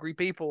money hungry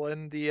people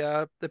and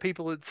the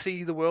people that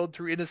see the world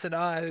through innocent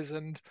eyes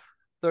and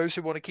those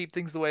who want to keep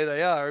things the way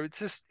they are. It's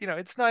just,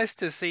 it's nice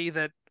to see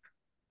that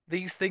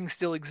these things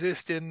still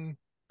exist in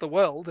the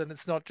world, and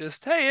it's not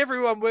just, hey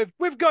everyone,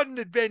 we've got an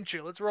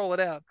adventure, let's roll it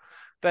out.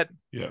 But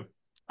yeah,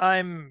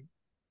 I'm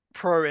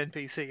pro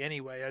NPC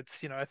anyway.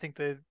 It's I think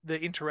the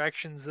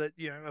interactions that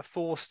are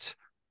forced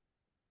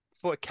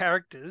for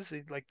characters,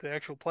 like the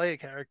actual player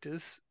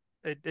characters,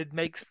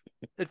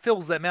 it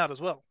fills them out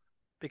as well,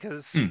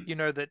 because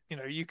that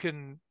you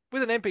can,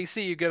 with an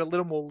NPC you get a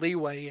little more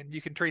leeway and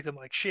you can treat them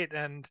like shit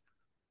and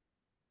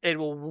it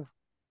will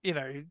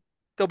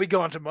they'll be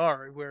gone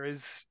tomorrow,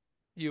 whereas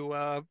you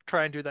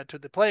try and do that to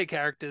the player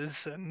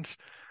characters and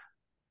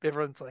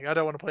everyone's like, I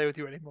don't want to play with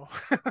you anymore.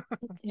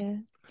 Yeah.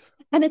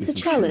 And it's a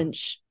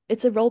challenge.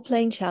 It's a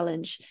role-playing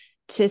challenge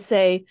to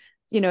say,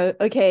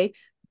 okay,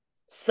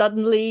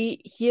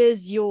 suddenly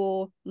here's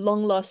your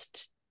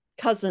long-lost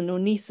cousin or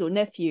niece or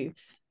nephew.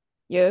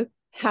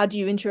 how do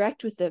you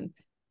interact with them,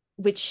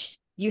 which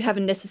you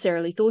haven't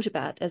necessarily thought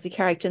about as a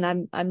character.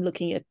 And I'm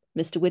looking at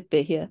Mister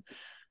Whitber here.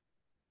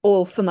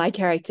 Or for my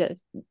character,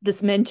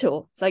 this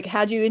mentor. It's like,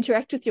 how do you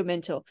interact with your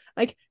mentor?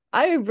 Like,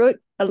 I wrote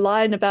a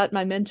line about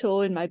my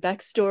mentor in my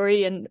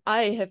backstory, and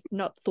I have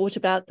not thought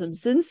about them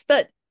since,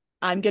 but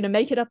I'm going to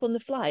make it up on the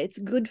fly. It's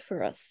good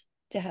for us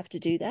to have to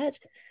do that.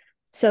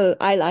 So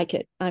I like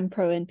it. I'm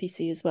pro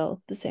NPC as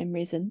well, the same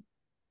reason.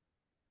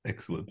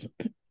 Excellent.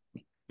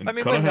 I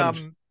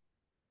mean,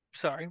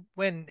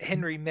 when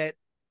Henry met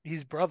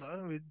his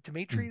brother,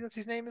 Dimitri, that's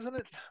his name, isn't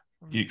it?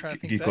 You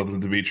called him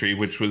Dimitri,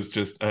 which was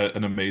just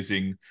an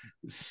amazing,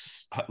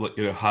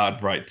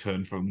 hard right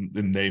turn from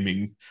the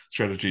naming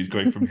strategies,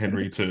 going from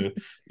Henry to,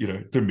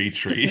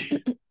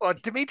 Dimitri. Well,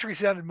 Dimitri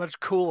sounded much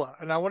cooler,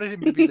 and I wanted him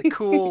to be the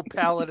cool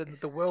paladin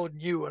that the world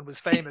knew and was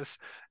famous,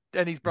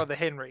 and his brother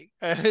Henry.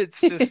 And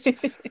it's just,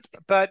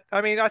 but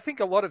I mean, I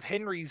think a lot of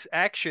Henry's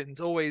actions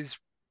always,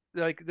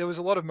 like, there was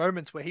a lot of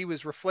moments where he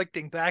was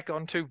reflecting back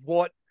onto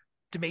what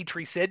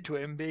Dimitri said to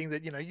him, being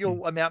that,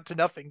 you'll amount to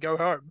nothing, go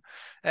home.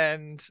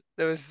 And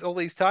there was all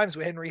these times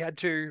where Henry had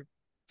to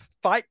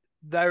fight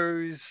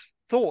those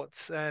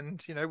thoughts,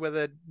 and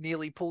whether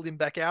Neely pulled him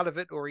back out of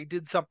it or he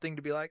did something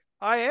to be like,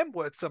 I am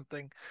worth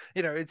something.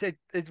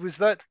 It was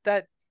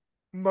that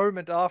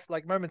moment after,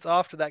 like moments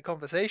after that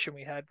conversation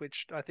we had,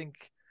 which I think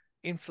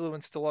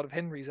influenced a lot of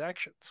Henry's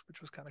actions,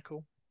 which was kind of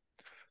cool.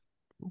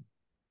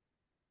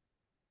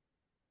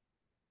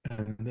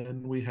 And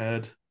then we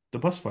had the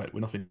boss fight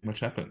where nothing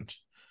much happened.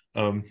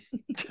 Yeah,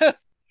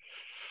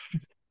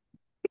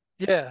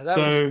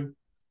 that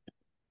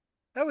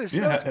was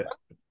I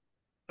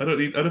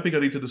don't think I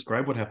need to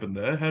describe what happened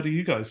there. How do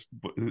you guys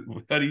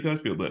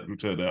feel that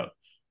turned out?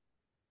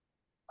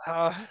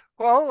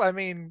 Well, I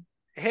mean,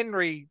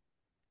 Henry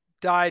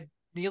died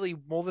nearly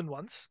more than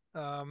once.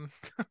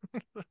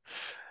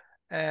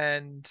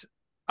 And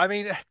I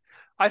mean,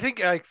 I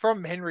think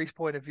from Henry's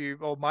point of view,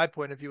 or my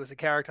point of view as a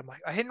character, I'm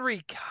like,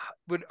 Henry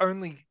would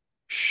only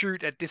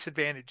shoot at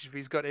disadvantage if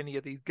he's got any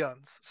of these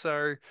guns.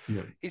 So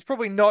he's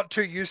probably not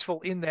too useful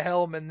in the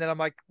helm. And then I'm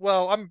like,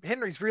 well,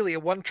 Henry's really a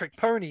one-trick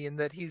pony in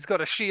that he's got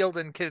a shield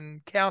and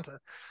can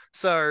counter.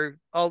 So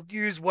I'll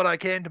use what I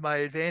can to my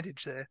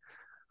advantage there.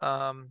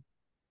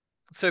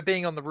 So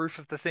being on the roof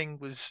of the thing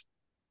was,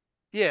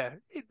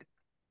 it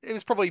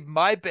was probably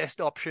my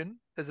best option,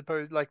 as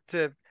opposed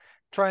to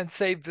try and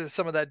save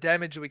some of that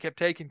damage that we kept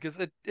taking, because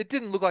it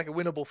didn't look like a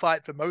winnable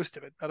fight for most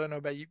of it. I don't know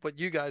about what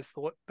you guys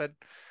thought, but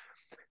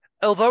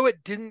although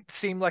it didn't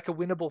seem like a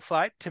winnable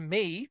fight, to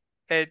me,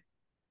 it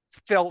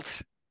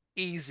felt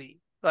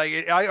easy.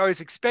 Like, I was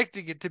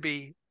expecting it to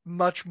be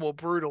much more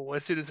brutal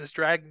as soon as this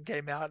dragon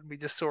came out and we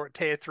just saw it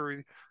tear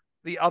through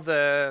the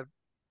other,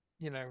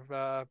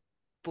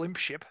 blimp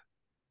ship.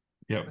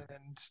 Yeah.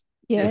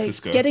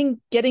 And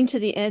getting to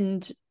the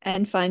end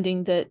and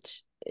finding that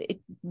it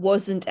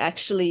wasn't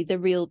actually the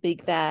real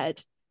big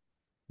bad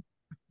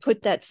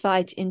put that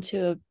fight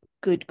into a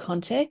good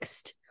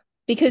context.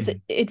 Because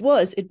it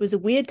was a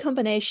weird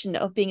combination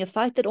of being a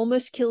fight that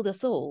almost killed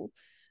us all,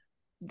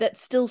 that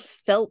still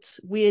felt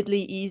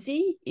weirdly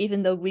easy,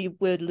 even though we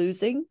were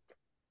losing.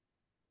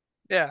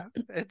 Yeah,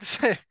 it's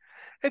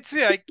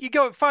like you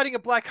go fighting a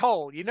black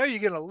hole. You're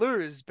going to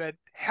lose, but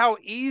how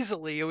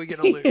easily are we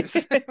going to lose?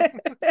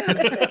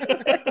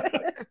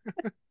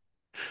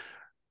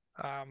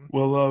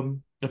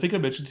 I think I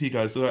mentioned to you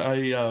guys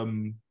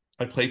that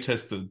I play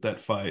tested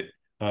that fight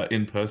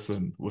in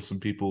person with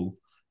some people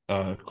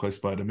close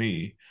by to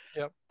me.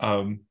 Yep.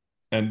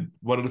 And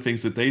one of the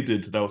things that they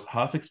did that I was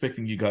half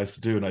expecting you guys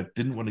to do, and I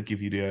didn't want to give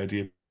you the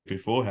idea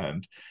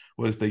beforehand,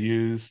 was they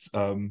used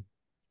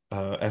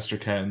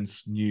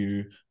Astrakan's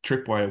new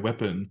tripwire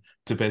weapon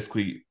to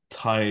basically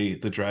tie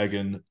the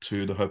dragon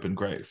to the Hope and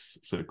Grace,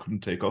 so it couldn't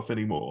take off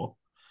anymore.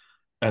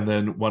 And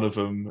then one of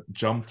them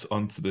jumped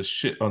onto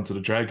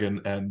the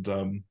dragon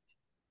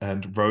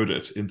and rode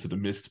it into the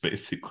mist,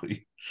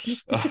 basically,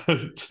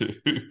 to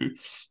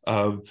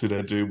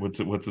their doom once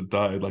it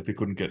died. Like,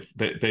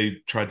 they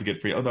tried to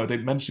get free. Oh no, they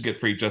managed to get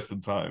free just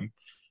in time,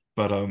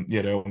 but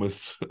they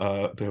almost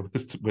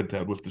went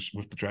down with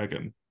the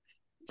dragon.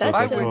 So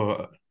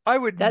I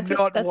would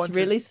not. That's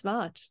really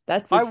smart.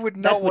 I would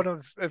not want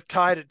to have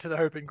tied it to the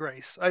Hope and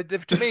Grace.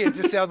 To me, it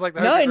just sounds like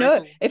the Hope and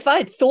Grace. No. If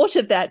I'd thought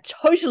of that,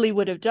 totally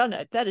would have done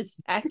it. That is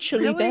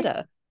actually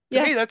better.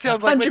 To me, that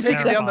sounds like we're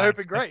taking down the Hope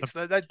and Grace.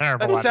 That's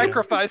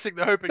sacrificing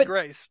the Hope and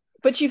Grace.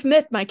 But you've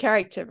met my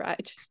character,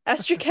 right?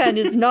 Astrakan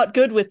is not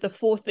good with the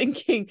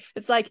forethinking.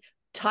 It's like,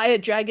 tie a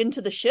dragon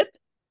to the ship?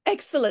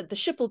 Excellent. The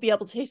ship will be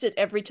able to hit it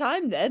every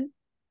time then.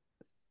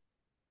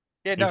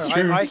 Yeah, no,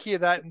 I hear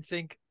that and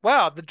think,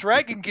 wow, the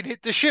dragon can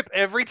hit the ship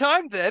every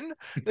time then.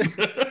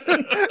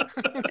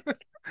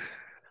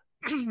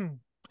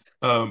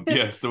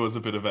 Yes, there was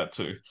a bit of that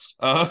too.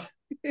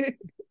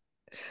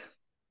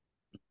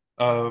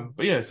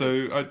 But yeah,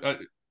 so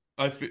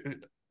I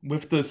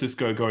with the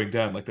Cisco going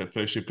down, like that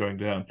first ship going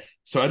down,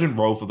 so I didn't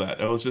roll for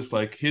that. I was just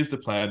like, here's the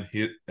plan,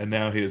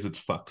 it's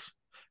fucked.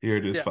 Here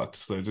it is, fucked.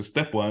 So just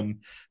step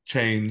one,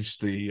 change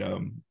the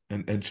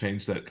and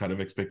change that kind of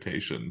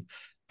expectation.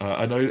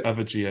 I know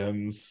other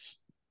GMs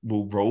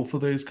will roll for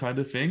those kind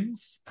of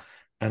things,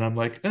 and I'm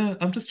like,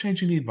 I'm just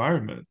changing the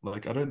environment.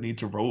 Like, I don't need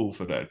to roll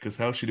for that, because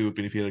how shitty it would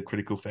be if you had a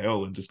critical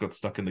fail and just got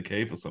stuck in the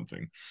cave or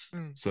something.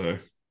 So,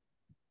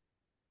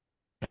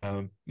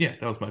 yeah,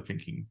 that was my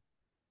thinking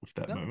with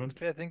that moment.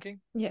 Fair thinking.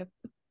 Yeah.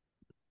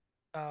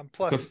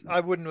 Plus, I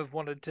wouldn't have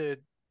wanted to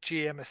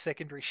GM a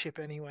secondary ship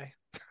anyway.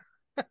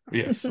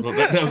 Yes, well,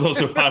 that was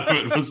also part of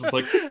it. It was just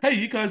like, hey,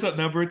 you guys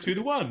outnumber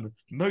 2-1.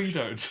 No, you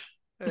don't.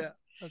 Yeah,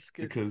 that's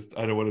good. Because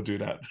I don't want to do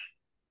that.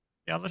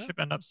 The other ship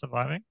end up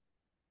surviving?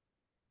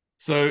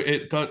 So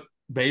it got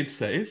made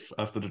safe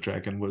after the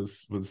dragon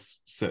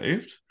was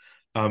saved,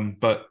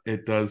 but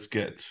it does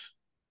get,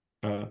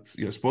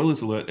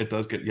 spoilers alert, it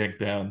does get yanked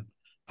down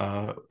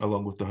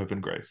along with the Hope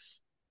and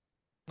Grace.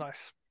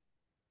 Nice.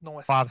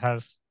 Bob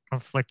has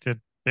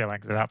conflicted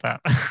feelings about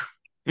that.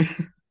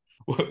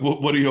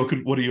 What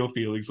are your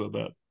feelings on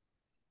that?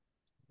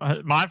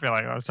 My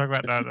feeling, I was talking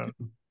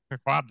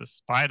about the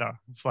spider.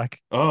 It's like,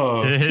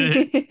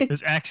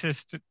 his ex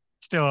is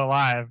still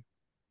alive.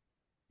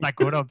 Like,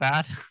 good or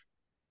bad?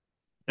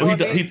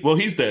 Well,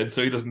 he's dead,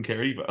 so he doesn't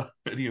care either.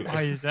 Anyway. Oh,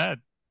 he's dead.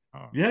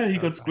 Oh, yeah, he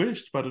got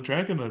squished by the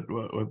dragon at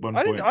one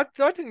point.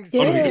 I didn't.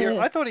 Yeah.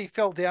 I thought he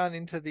fell down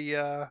into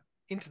the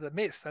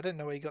mist. I didn't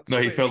know where he got. No,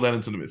 squished. he fell down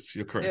into the mist.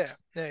 You're correct.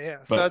 Yeah.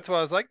 But, so that's why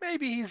I was like,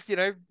 maybe he's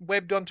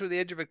webbed onto the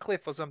edge of a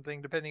cliff or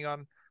something, depending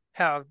on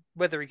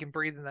whether he can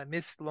breathe in that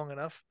mist long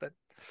enough. But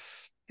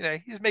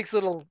he just makes a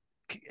little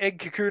egg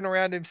cocoon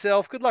around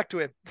himself. Good luck to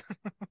him.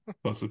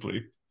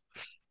 Possibly.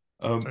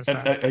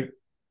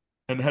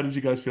 And how did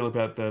you guys feel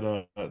about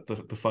that?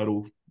 The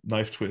final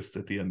knife twist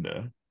at the end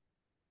there,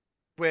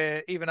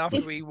 where even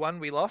after we won,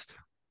 we lost.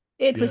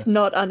 It was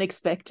not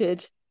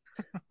unexpected.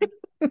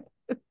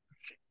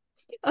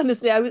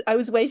 Honestly, I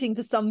was waiting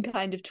for some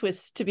kind of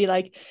twist to be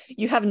like,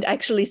 you haven't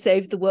actually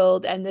saved the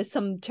world and there's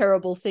some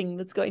terrible thing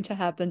that's going to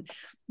happen.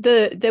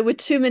 There were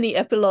too many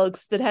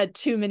epilogues that had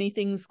too many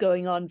things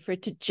going on for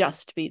it to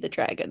just be the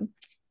dragon.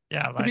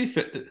 Yeah, like,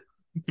 to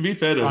be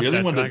fair though,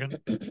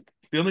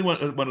 the only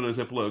one of those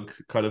epilogue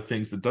kind of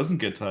things that doesn't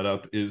get tied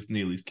up is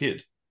Neely's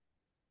kid.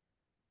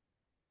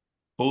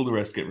 All the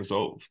rest get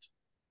resolved.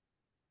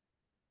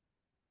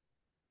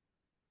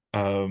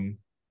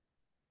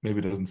 Maybe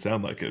it doesn't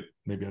sound like it.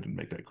 Maybe I didn't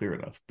make that clear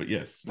enough. But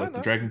yes, the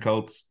dragon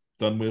cult's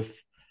done with.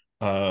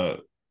 It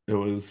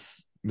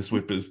was Miss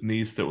Whitber's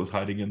niece that was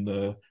hiding in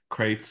the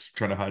crates,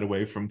 trying to hide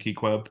away from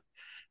Keequab.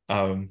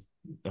 I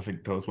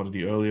think that was one of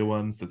the earlier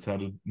ones that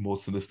sounded more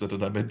sinister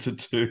than I meant it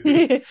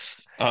to.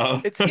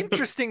 It's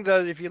interesting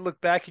though, if you look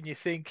back and you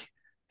think,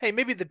 hey,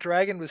 maybe the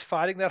dragon was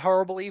fighting that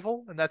horrible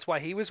evil, and that's why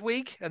he was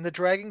weak, and the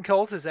dragon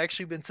cult has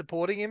actually been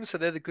supporting him, so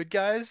they're the good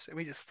guys, and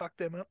we just fucked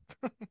them up.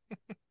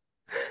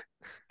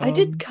 I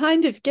did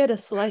kind of get a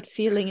slight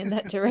feeling in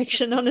that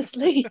direction,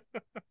 honestly.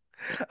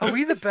 Are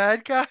we the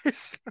bad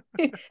guys?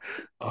 You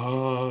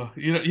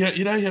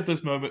have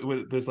this moment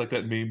where there's like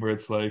that meme where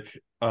it's like,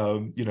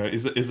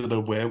 is it a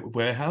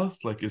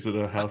warehouse? Like, is it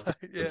a house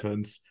that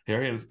turns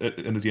hairy? And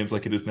the DM's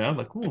like, it is now.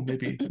 Like, oh,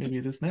 maybe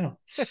it is now.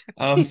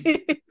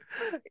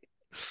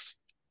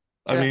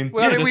 We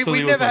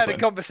never had a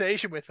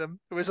conversation with them.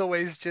 It was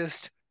always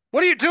just,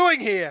 what are you doing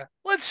here?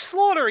 Let's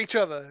slaughter each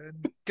other.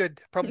 Good,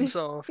 problem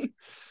solved.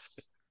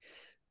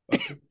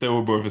 They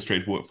were more of a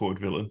straightforward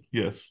villain.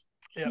 Yes.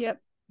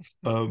 Yep.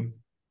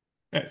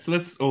 Yeah, so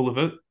that's all of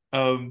it.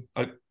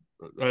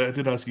 I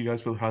did ask you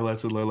guys for the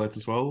highlights and lowlights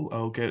as well.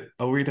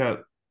 I'll read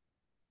out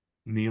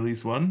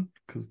Neely's one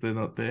because they're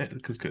not there,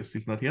 because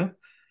Kirsty's not here.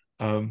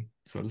 So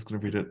I'm just going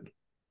to read it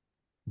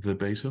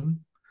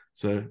verbatim.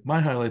 So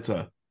my highlights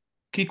are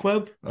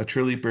Keequab, a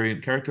truly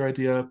brilliant character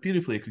idea,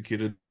 beautifully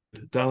executed,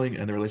 darling,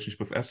 and the relationship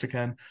with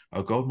Astrakan,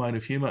 a goldmine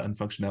of humor and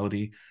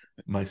functionality.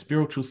 My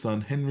spiritual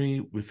son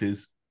Henry with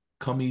his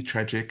commie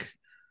tragic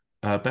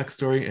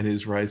backstory and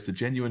his rise to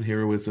genuine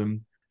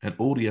heroism, and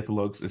all the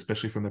epilogues,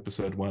 especially from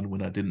episode 1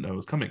 when I didn't know it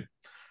was coming.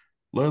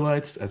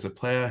 Lowlights as a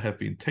player have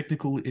been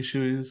technical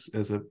issues,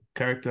 as a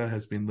character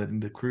has been letting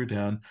the crew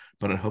down,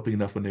 but not helping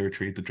enough when they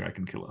retrieve the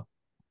dragon killer.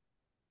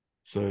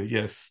 So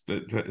yes,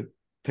 the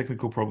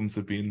technical problems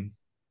have been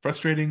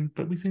frustrating,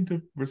 but we seem to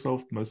have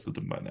resolved most of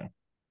them by now.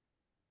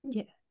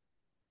 Yeah.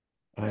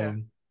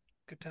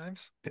 Good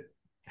times.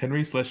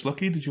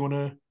 Henry/Lachie, did you want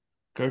to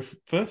go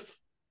first?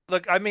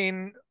 Look, I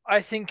mean,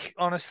 I think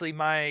honestly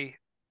my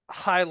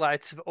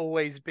highlights have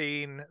always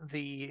been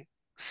the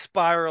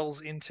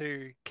spirals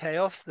into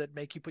chaos that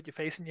make you put your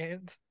face in your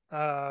hands.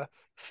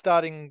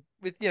 Starting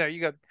with,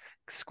 you got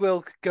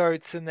squilk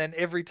goats, and then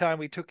every time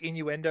we took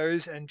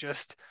innuendos and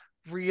just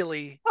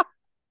really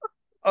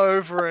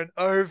over and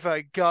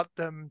over got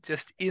them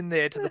just in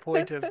there to the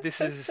point of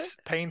this is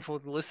painful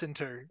to listen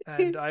to.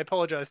 And I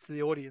apologize to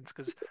the audience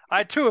because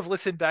I too have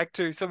listened back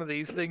to some of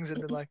these things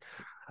and been like,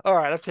 all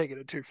right, I've taken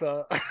it too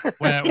far.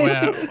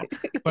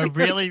 We're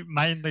really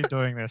mainly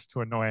doing this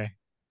to annoy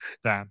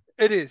Dan.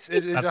 It is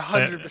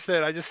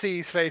 100%. I just see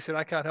his face and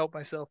I can't help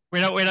myself. We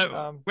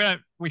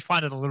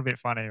find it a little bit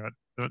funny,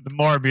 but the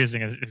more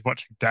amusing is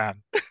watching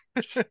Dan.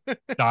 just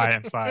die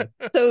inside.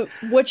 So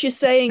what you're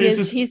saying Here's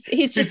is this-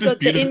 he's just this got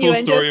the beautiful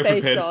innuendo story I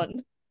face prepared.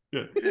 on.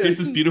 Yeah. Here's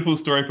this beautiful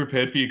story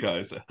prepared for you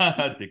guys.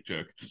 Dick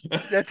joke.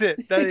 That's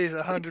it. That is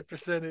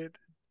 100% it.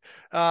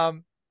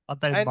 Aren't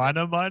they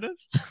And-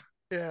 miners?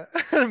 Yeah,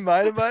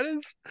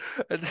 miners.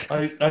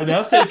 I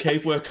now say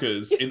cave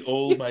workers in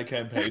all my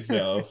campaigns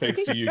now,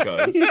 thanks to you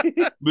guys.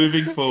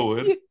 Moving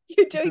forward,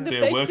 You're doing the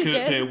face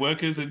again. they're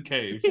workers in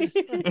caves.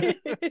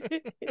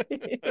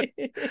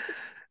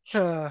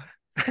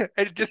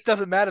 It just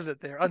doesn't matter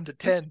that they're under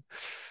 10.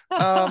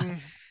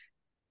 There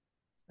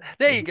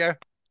you go.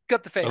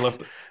 Got the face. I love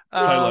that.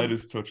 Highlight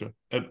is torture.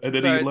 And any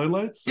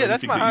lowlights? Yeah,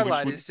 that's my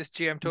highlight would... is just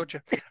GM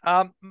torture.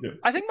 Yeah.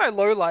 I think my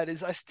lowlight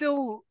is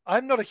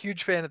I'm not a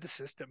huge fan of the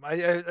system.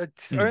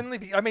 It's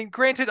only, I mean,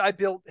 granted, I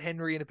built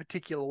Henry in a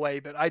particular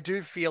way, but I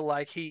do feel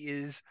like he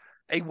is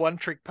a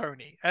one-trick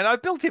pony, and I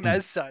built him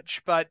as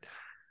such. But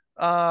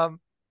I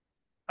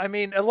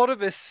mean, a lot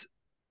of us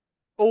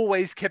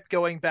always kept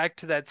going back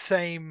to that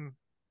same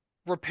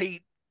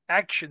repeat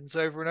actions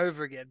over and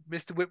over again.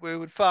 Mister Whitber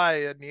would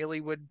fire,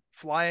 Neely would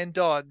fly and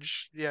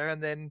dodge,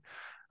 and then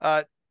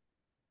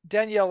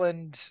Danielle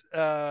and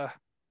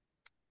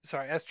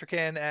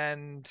Astrakan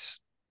and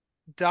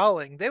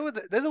Darling, they're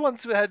the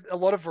ones who had a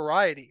lot of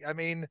variety. I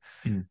mean,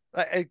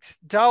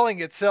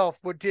 Darling itself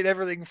did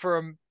everything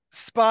from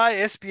spy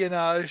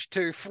espionage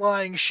to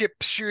flying ship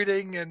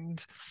shooting,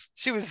 and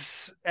she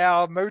was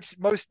our most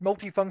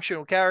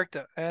multifunctional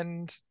character.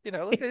 And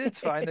look, it's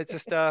fine. It's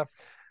just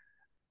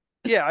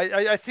yeah,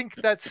 I think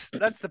that's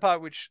the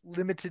part which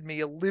limited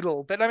me a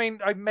little. But I mean,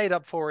 I made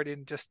up for it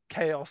in just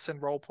chaos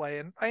and roleplay,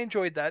 and I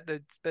enjoyed that.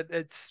 But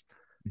it's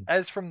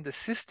as from the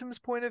system's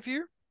point of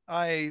view,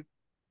 I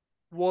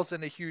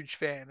wasn't a huge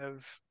fan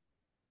of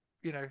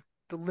the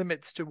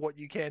limits to what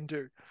you can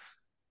do.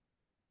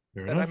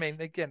 Fair But enough. I mean,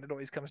 again, it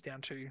always comes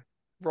down to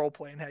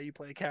roleplay and how you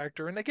play a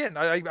character. And again,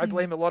 I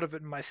blame a lot of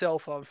it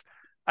myself.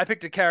 I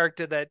picked a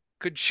character that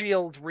could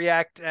shield,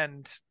 react,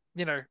 and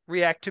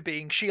react to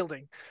being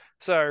shielding.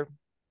 So,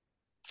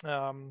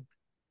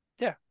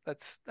 yeah,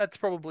 that's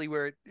probably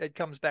where it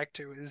comes back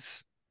to,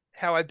 is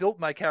how I built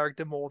my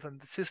character more than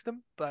the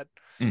system. But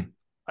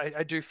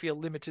I do feel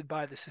limited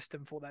by the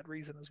system for that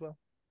reason as well.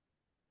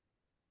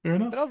 Fair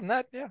enough. But other than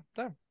that, yeah,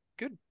 no,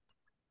 good.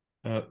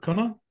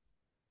 Conor?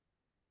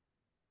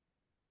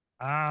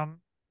 My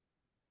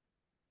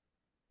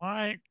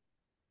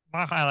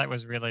highlight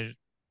was really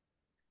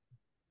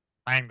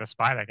playing the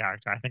spider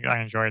character. I think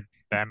I enjoyed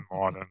them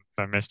more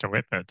than Mister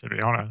Whitber, to be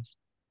honest.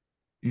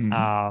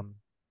 K-Quab.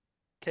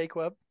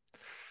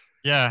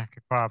 Yeah,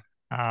 K-Quab.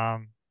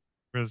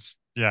 Was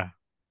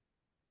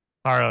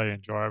thoroughly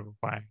enjoyable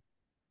playing.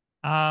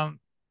 And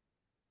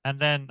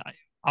then I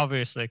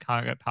obviously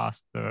can't get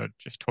past the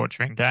just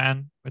torturing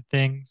Dan with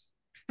things.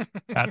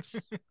 That's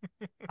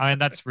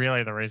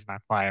really the reason I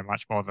play,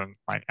 much more than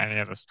like any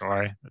other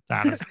story that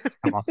Dan has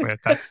come up with.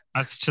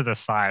 That's to the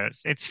side.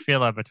 It's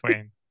filler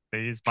between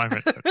these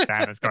moments that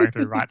Dan is going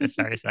through right this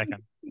very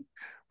second.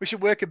 We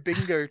should work a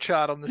bingo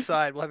chart on the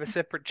side. We'll have a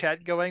separate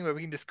chat going where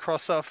we can just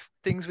cross off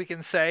things we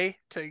can say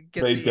to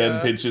get Made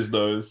Dan pinch his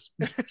nose.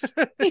 It's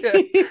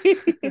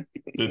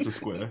a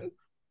square.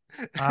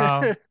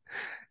 Dan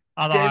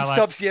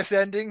stops yes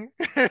ending.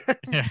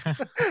 Yeah.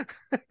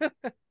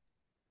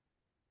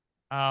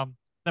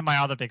 Then my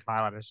other big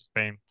highlight has just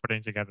been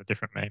putting together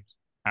different memes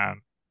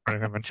and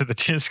putting them into the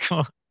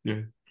Discord.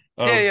 Yeah.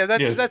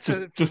 That's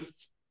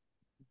just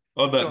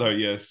on that note,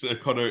 yes,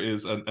 Conor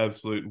is an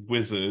absolute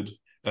wizard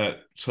at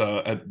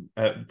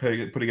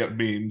putting up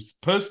memes,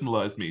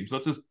 personalized memes,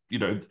 not just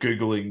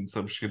googling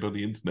some shit on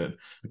the internet,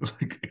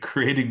 like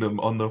creating them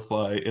on the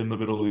fly in the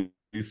middle of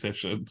these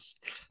sessions.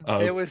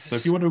 So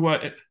if you wonder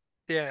why,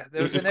 there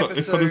was an episode.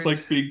 If Conor's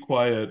like being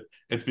quiet,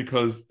 it's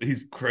because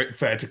he's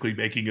frantically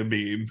making a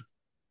meme.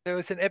 There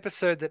was an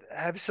episode that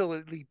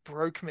absolutely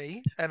broke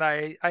me, and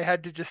I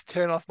had to just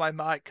turn off my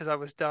mic because I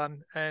was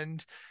done.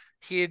 And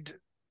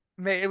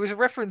it was a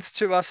reference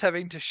to us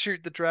having to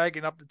shoot the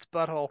dragon up its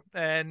butthole,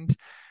 and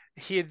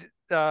he'd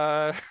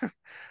photoshopped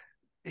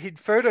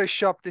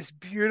this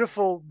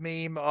beautiful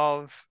meme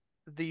of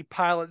the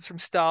pilots from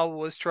Star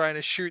Wars trying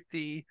to shoot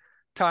the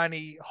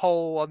tiny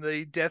hole on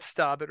the Death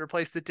Star, but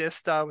replace the Death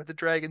Star with the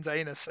dragon's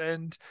anus.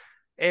 And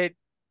how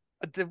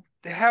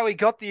he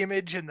got the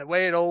image and the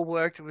way it all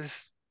worked, it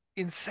was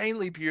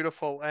insanely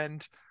beautiful,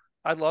 and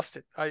I lost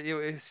it.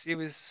 It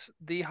was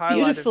the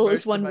highlight. Beautiful of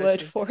is one word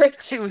scene. for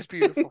it. It was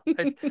beautiful.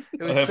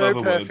 It was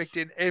so perfect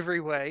in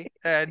every way,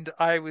 and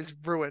I was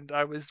ruined.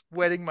 I was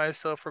wetting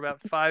myself for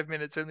about 5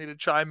 minutes, only to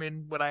chime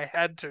in when I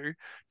had to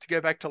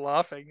go back to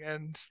laughing.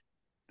 And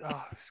it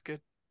was good,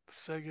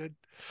 so good.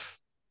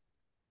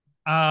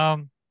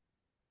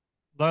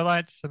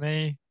 Lowlights for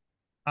me,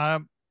 I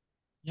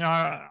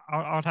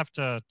would have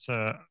to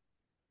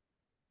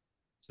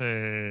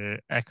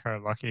echo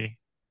Lachie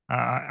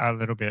a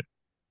little bit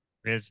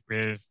with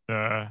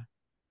the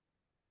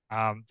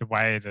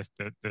way the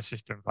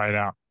system played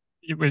out.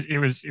 It was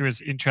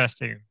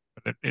interesting,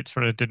 but it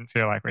sort of didn't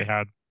feel like we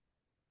had.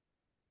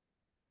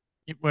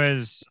 It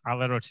was a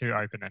little too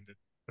open-ended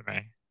for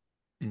me.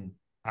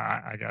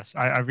 I guess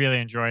I really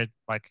enjoyed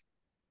like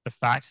the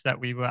fact that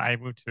we were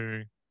able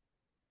to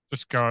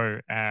just go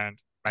and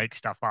make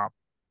stuff up,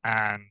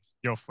 and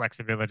your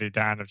flexibility,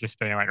 Dan, of just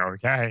being like,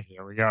 okay,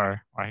 here we go,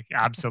 like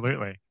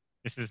absolutely,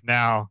 this is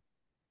now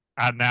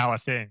a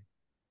thing,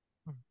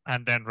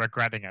 and then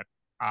regretting it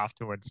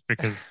afterwards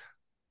because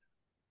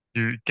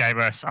you gave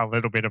us a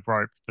little bit of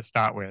rope to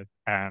start with,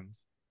 and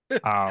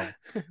um,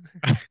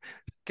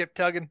 kept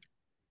tugging.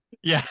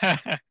 yeah,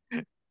 I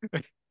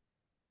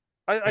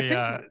we think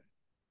I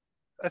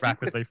think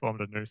rapidly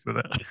formed a noose with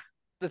it.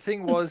 the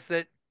thing was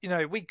that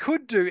we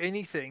could do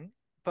anything,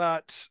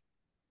 but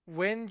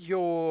when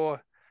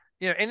you're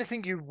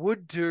anything you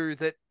would do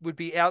that would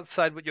be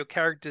outside what your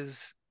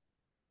character's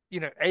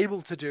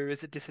able to do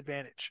is a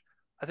disadvantage.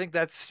 I think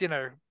that's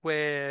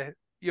where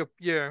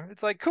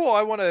it's like, cool,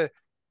 I want to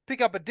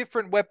pick up a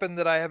different weapon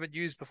that I haven't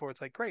used before.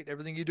 It's like, great,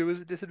 everything you do is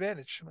a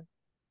disadvantage. I'm like,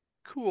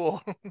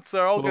 cool.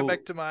 So I'll go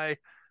back to my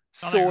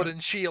sword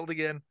and shield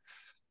again.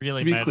 Really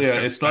to be made clear, us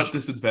go it's not special.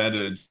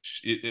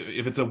 disadvantage.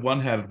 If it's a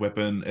one-handed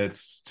weapon,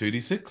 it's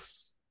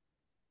 2d6.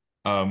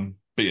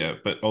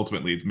 But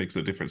ultimately it makes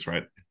a difference,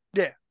 right?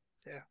 Yeah.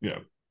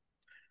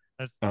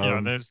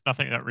 There's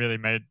nothing that really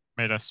made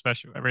us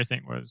special.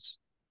 Everything was,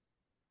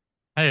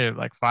 hey,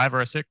 like 5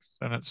 or a 6,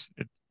 and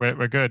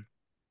we're good,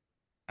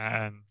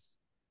 and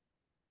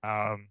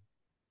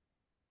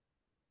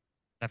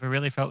never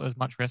really felt there was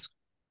much risk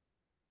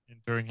in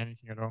doing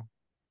anything at all.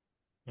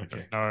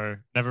 Okay.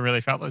 Never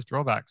really felt those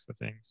drawbacks for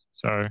things.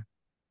 So,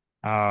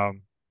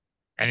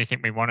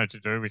 anything we wanted to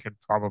do, we could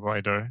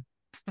probably do,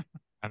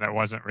 and there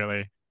wasn't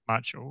really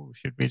much. Oh,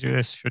 should we do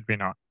this? Should we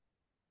not?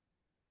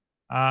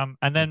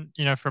 And then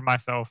for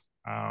myself,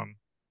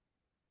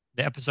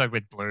 the episode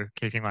with Blue,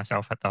 keeping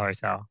myself at the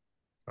hotel,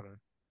 sort of,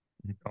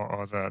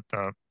 or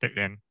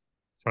the inn,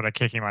 sort of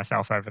kicking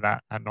myself over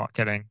that and not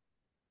getting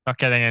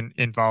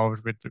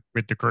involved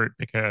with the group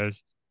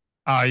because,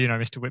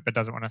 Mister Whitber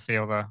doesn't want to see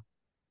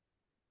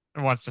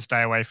wants to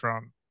stay away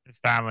from his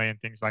family and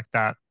things like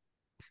that.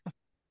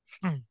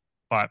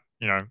 But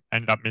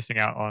ended up missing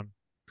out on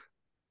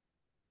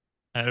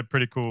a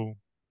pretty cool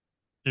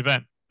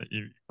event that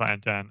you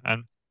planned, Dan.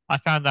 And I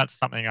found that's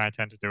something I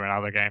tend to do in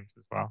other games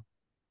as well.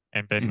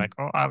 And being like,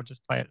 oh, I would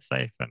just play it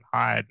safe and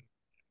hide,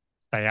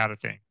 stay out of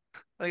things.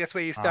 I think that's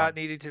where you start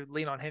needing to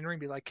lean on Henry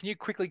and be like, can you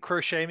quickly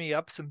crochet me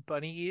up some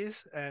bunny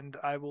ears and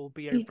I will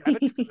be a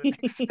rabbit for the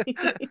next.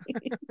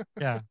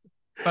 Yeah.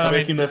 But I'm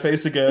making the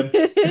face again.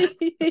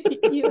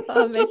 You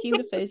are making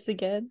the face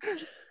again.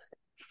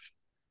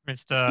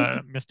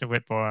 Mr.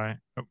 Whitber,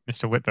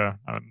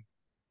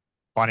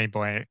 bunny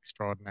boy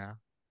extraordinaire.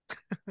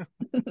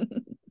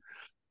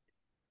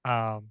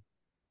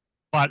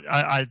 But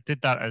I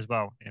did that as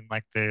well in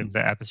like the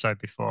episode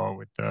before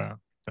with the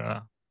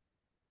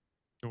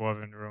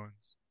dwarven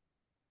ruins,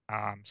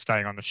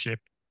 staying on the ship,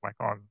 like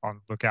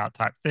on lookout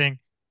type thing.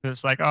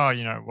 It's like, oh,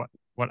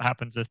 what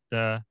happens if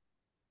the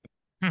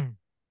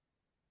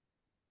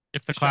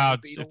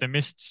clouds, if the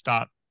mists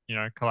start,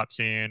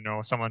 collapsing,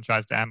 or someone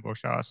tries to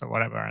ambush us or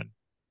whatever, and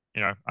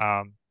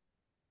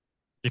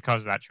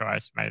because of that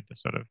choice, made the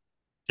sort of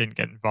didn't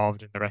get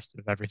involved in the rest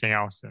of everything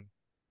else, and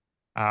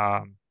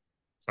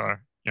so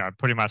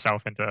putting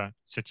myself into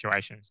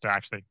situations to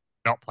actually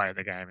not play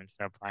the game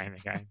instead of playing the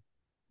game,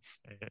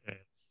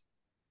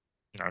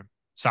 it's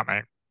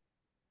something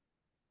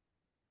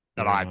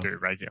that I do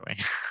regularly.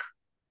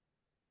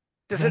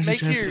 Does it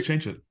make you, to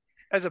change it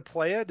as a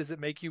player? Does it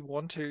make you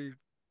want to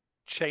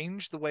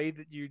change the way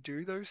that you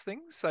do those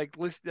things? Like,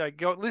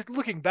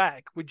 looking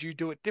back, would you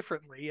do it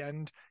differently?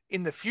 And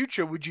in the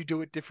future, would you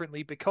do it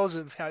differently because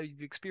of how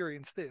you've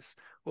experienced this?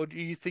 Or do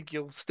you think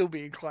you'll still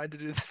be inclined to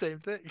do the same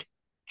thing?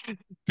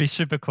 Be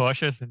super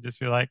cautious and just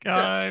be like,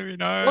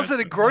 was it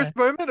a growth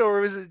moment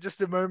or was it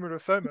just a moment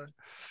of FOMO?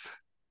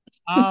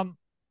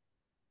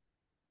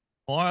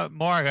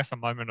 More, I guess, a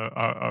moment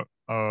of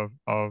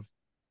FOMO,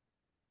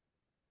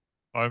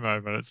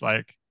 but it's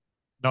like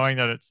knowing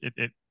that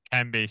it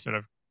can be sort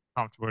of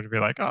comfortable to be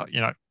like, oh,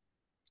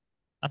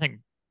 nothing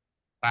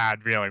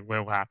bad really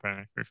will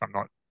happen if I'm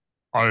not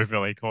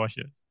overly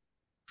cautious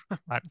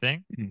type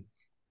thing.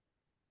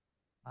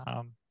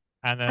 And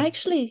then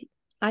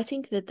I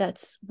think that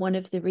that's one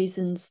of the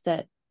reasons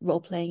that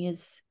role playing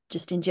is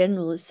just in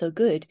general is so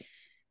good,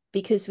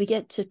 because we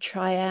get to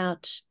try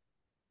out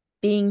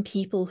being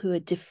people who are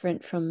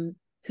different from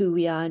who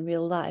we are in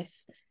real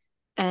life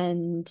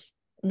and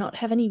not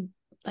have any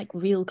like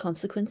real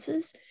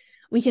consequences.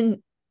 We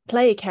can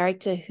play a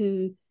character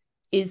who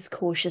is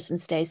cautious and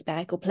stays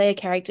back, or play a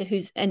character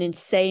who's an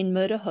insane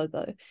murder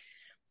hobo.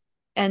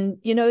 And,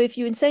 if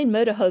you insane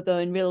murder hobo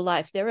in real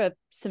life, there are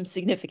some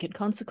significant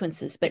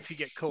consequences, but if you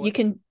get caught, you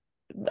can,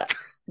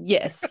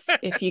 yes,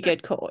 if you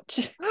get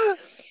caught,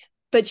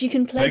 but you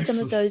can play some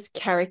of those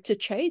character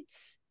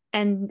traits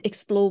and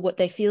explore what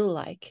they feel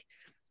like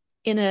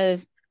in a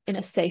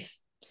safe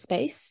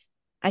space.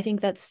 I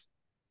think that's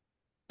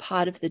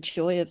part of the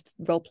joy of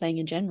role playing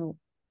in general,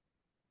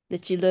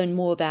 that you learn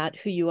more about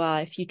who you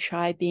are if you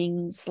try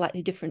being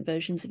slightly different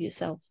versions of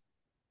yourself.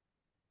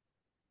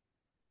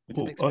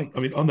 Well,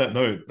 on that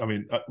note,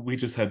 we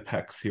just had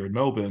PAX here in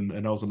Melbourne,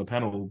 and I was on a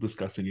panel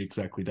discussing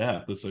exactly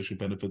that, the social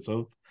benefits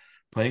of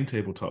playing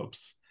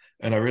tabletops.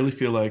 And I really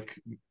feel like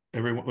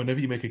whenever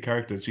you make a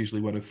character, it's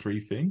usually one of three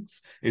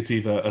things. It's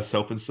either a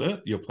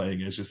self-insert, you're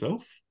playing as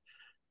yourself.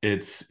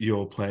 It's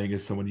you're playing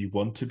as someone you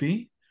want to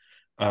be.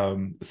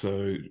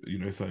 So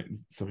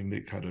something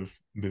that kind of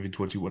moving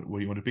towards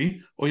where you want to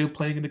be, or you're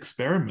playing an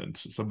experiment,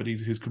 somebody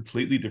who's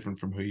completely different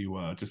from who you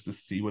are, just to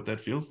see what that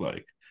feels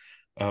like.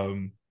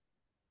 I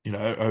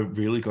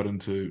really got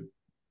into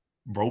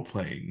role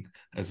playing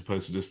as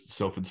opposed to just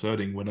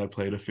self-inserting when I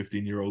played a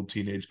 15-year-old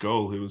teenage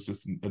girl who was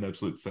just an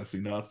absolute sassy,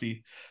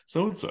 nasty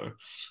so-and-so.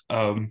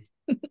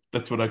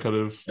 That's what I kind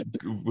of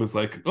was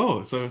like,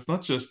 oh, so it's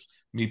not just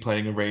me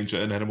playing a ranger,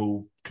 an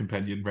animal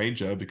companion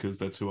ranger, because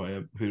that's who I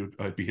am, who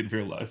I'd be in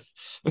real life.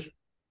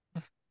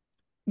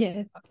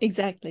 Yeah,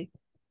 exactly.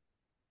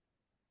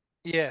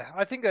 Yeah,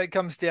 I think that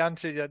comes down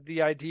to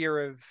the idea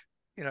of,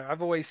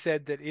 I've always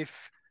said that if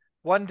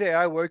one day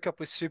I woke up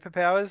with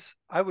superpowers,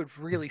 I would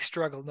really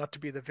struggle not to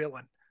be the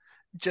villain,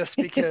 just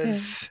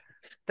because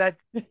that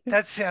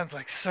sounds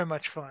like so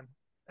much fun.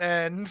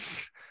 And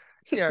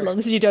as long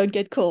as you don't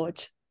get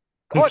caught.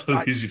 As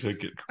long as you don't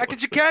get caught. How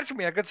could you catch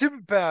me? I got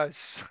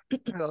superpowers.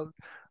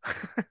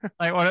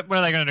 Like, what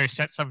are they going to do?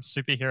 Set some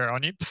superhero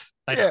on you?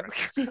 They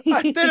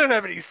don't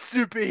have any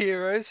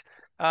superheroes.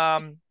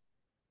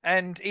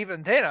 And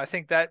even then, I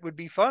think that would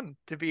be fun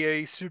to be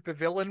a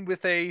supervillain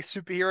with a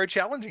superhero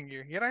challenging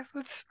you.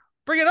 Let's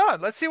bring it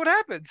on. Let's see what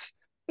happens.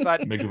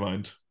 But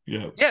Megamind,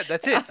 yeah,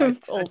 that's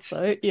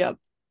it. Yep.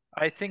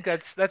 I think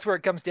that's where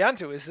it comes down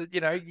to, is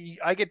that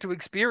I get to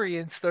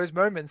experience those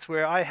moments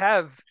where I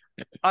have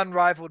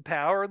unrivaled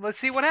power, and let's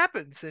see what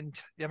happens. And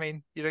you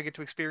don't get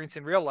to experience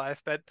in real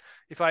life, but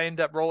if I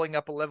end up rolling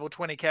up a level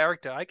 20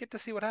 character, I get to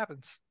see what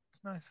happens.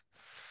 It's nice.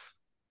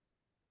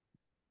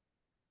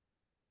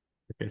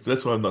 Okay, so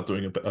that's why I'm not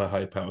doing a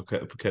high power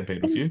campaign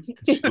with you.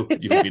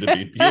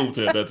 You'll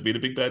turn out to be the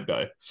big bad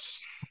guy.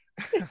 Is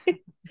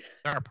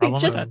there a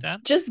problem with that, Dan?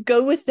 Just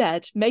go with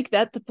that. Make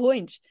that the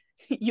point.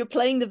 You're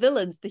playing the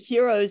villains. The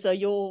heroes are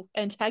your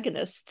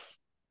antagonists.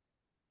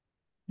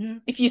 Yeah.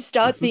 If you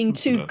start being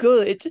too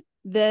good,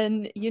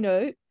 then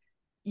your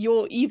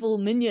evil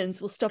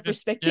minions will stop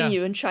respecting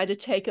you and try to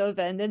take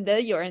over, and then they're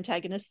your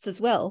antagonists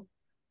as well.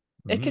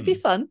 It could be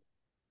fun.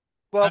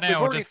 Well, we've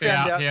already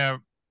found out here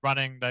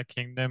running the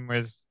kingdom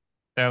with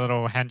their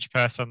little hench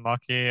person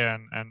Lachie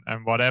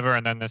and whatever,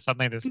 and then there's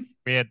suddenly this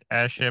weird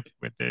airship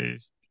with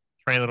these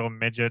three little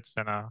midgets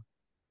and a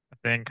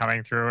thing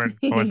coming through and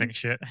causing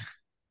shit.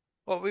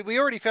 Well, we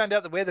already found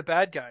out that we're the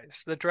bad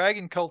guys. The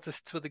dragon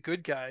cultists were the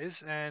good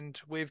guys, and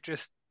we've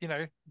just,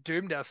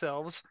 doomed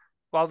ourselves.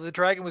 While the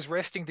dragon was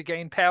resting to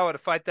gain power to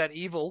fight that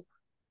evil,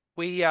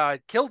 we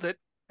killed it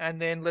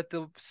and then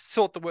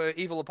sought the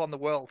evil upon the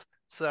world.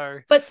 So,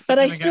 but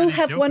I still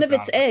have one of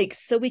its eggs,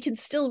 so we can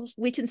still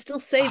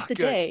save the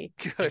day.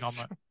 Good.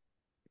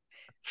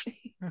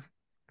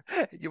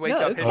 You wake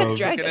up and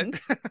dragon.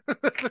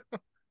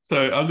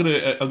 So I'm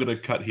gonna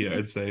cut here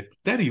and say,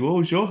 Danny, what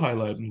was your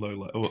highlight and low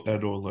light,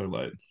 or low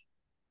light?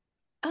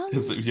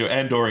 Because you're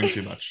Andoring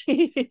too much.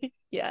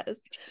 Yes.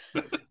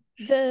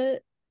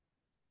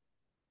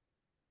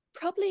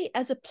 Probably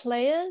as a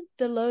player,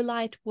 the low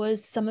light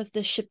was some of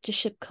the ship to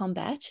ship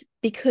combat,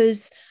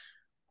 because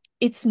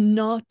it's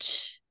not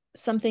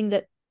something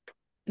that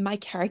my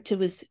character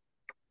was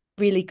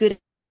really good at.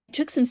 It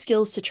took some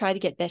skills to try to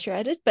get better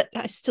at it, but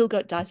I still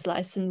got dice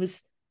slice and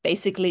was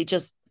basically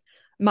just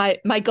my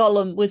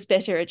golem was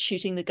better at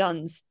shooting the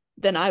guns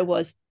than I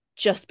was,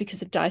 just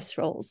because of dice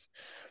rolls.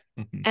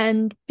 Mm-hmm.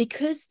 And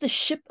because the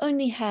ship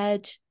only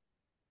had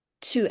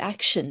 2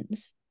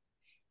 actions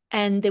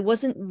and there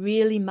wasn't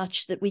really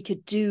much that we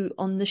could do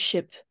on the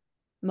ship,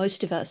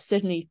 most of us,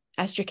 certainly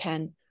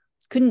Astrakan,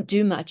 couldn't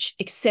do much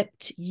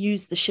except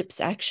use the ship's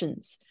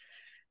actions.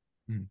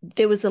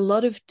 There was a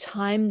lot of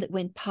time that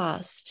went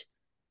past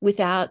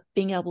without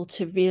being able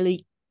to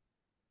really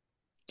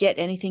get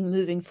anything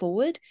moving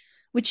forward,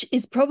 which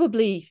is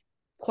probably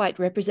quite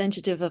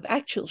representative of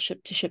actual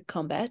ship-to-ship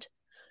combat.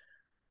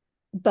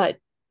 But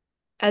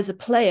as a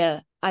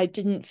player, I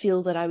didn't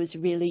feel that I was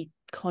really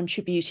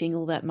contributing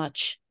all that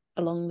much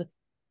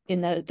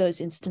in those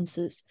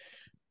instances.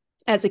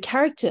 As a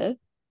character,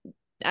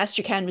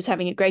 Astrakan was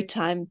having a great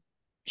time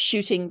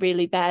shooting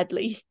really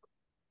badly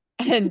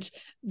and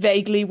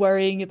vaguely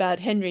worrying about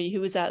Henry, who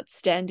was out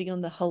standing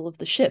on the hull of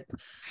the ship.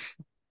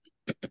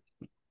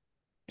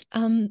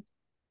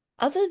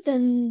 Other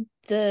than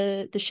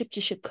the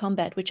ship-to-ship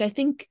combat, which I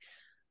think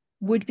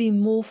would be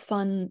more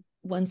fun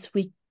once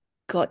we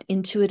got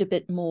into it a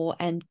bit more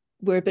and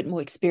were a bit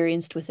more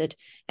experienced with it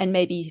and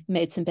maybe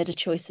made some better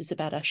choices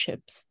about our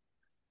ships.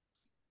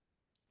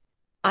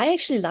 I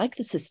actually like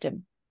the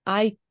system.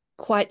 I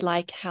quite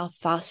like how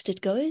fast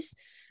it goes.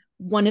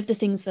 One of the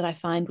things that I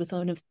find with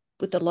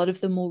a lot of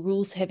the more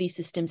rules-heavy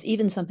systems,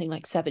 even something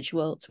like Savage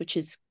Worlds, which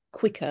is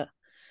quicker,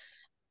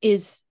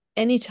 is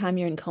anytime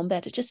you're in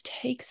combat, it just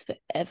takes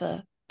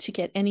forever to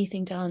get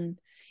anything done.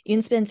 You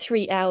can spend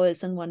 3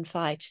 hours in one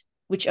fight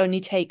which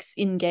only takes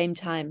in-game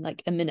time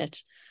like a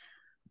minute.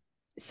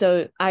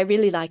 So I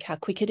really like how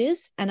quick it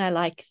is, and I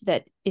like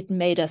that it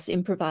made us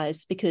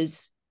improvise,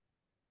 because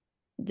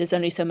there's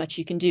only so much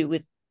you can do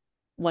with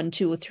 1,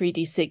 2, or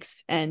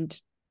 3d6 and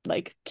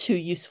like 2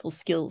 useful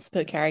skills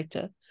per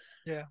character.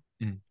 Yeah.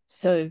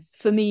 So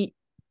for me,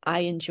 I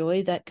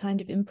enjoy that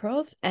kind of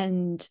improv,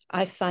 and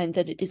I find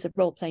that it is a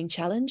role-playing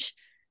challenge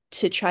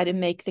to try to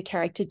make the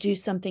character do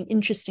something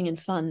interesting and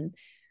fun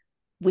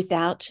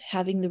without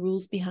having the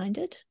rules behind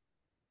it.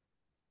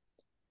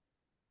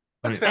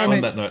 On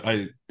that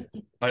note,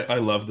 I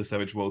love the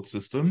Savage World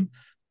system,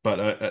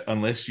 but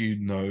unless you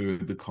know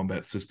the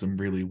combat system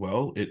really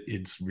well,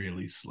 it's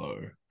really slow.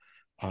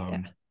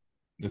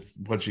 It's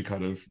once you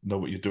kind of know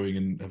what you're doing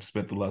and have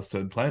spent the last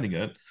turn planning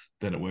it,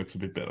 then it works a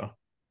bit better.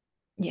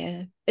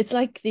 Yeah, it's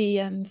like the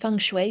feng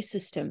shui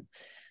system.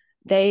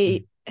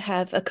 They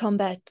have a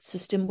combat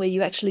system where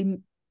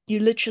you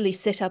literally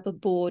set up a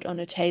board on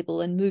a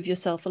table and move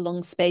yourself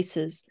along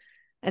spaces,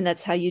 and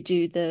that's how you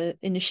do the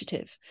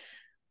initiative.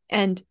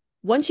 And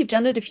once you've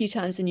done it a few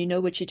times and you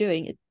know what you're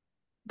doing, it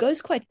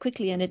goes quite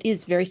quickly and it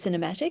is very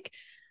cinematic.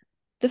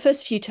 The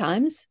first few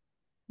times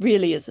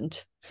really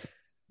isn't.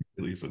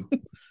 Really isn't.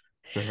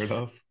 Fair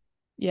enough.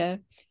 Yeah.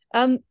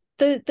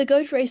 The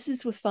goat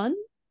races were fun.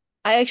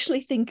 I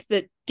actually think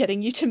that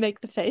getting you to make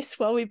the face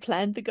while we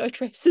planned the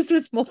goat races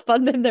was more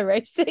fun than the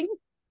racing.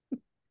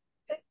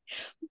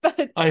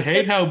 But I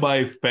hate how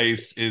my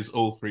face is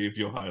all 3 of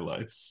your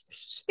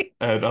highlights.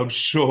 And I'm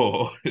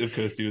sure if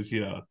Kirsty was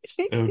here,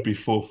 it would be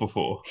 4 for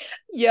 4.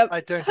 Yep,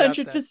 I don't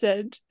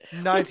 100%.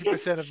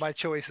 90% of my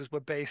choices were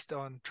based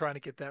on trying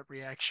to get that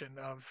reaction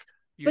of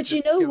you. But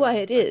you know why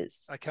it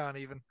is? I can't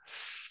even.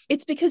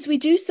 It's because we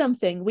do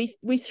something.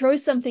 We throw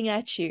something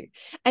at you,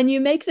 and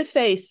you make the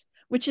face,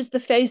 which is the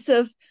face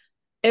of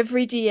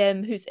every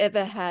DM who's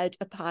ever had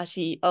a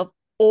party of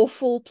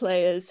awful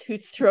players who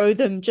throw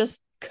them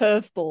just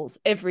curveballs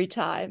every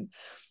time.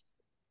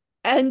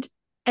 And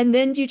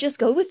then you just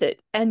go with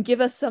it and give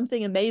us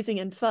something amazing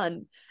and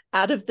fun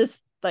out of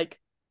this like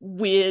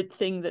weird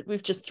thing that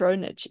we've just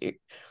thrown at you.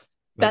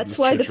 That's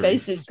why the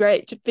face is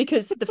great,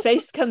 because the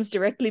face comes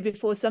directly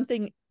before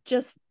something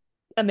just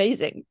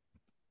amazing.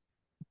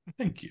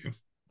 Thank you.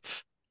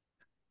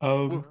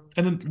 And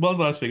then one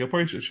last thing, I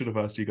probably should have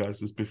asked you guys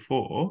this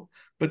before,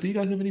 but do you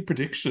guys have any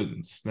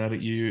predictions now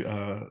that you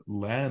are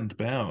land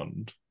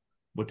bound?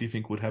 What do you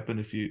think would happen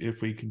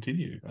if we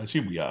continue? I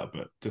assume we are,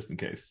 but just in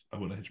case, I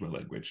want to hedge my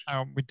language.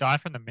 We die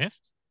from the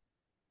mist.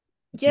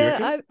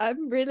 Yeah,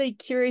 I'm really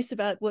curious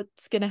about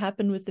what's going to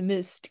happen with the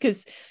mist,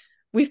 because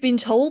we've been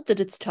told that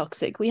it's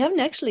toxic. We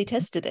haven't actually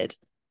tested it.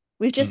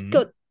 We've just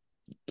got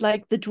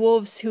like the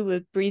dwarves who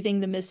were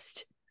breathing the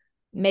mist.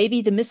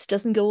 Maybe the mist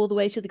doesn't go all the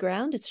way to the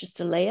ground. It's just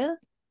a layer.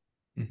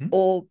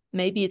 Or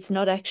maybe it's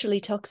not actually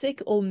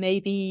toxic, or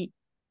maybe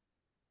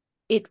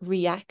it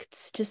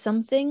reacts to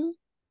something.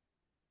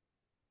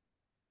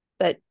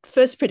 But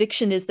first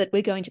prediction is that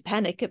we're going to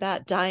panic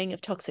about dying of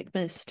toxic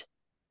mist.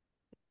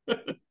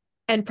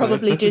 And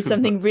probably do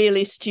something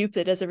really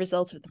stupid as a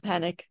result of the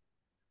panic.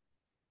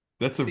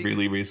 That's a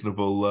really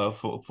reasonable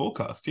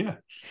forecast, yeah.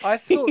 I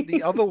thought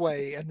the other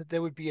way, and that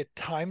there would be a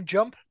time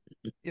jump,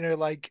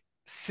 like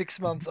 6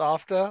 months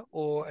after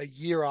or a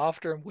year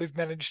after, and we've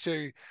managed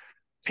to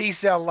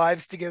piece our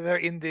lives together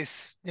in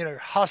this,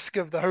 husk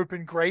of the hope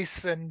and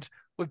grace, and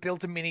we've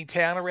built a mini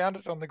town around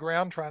it on the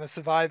ground, trying to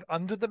survive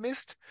under the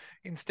mist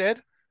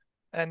instead.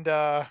 And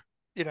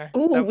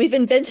we've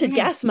invented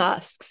gas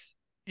masks.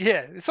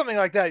 Yeah, something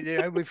like that.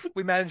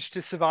 We managed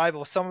to survive,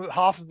 or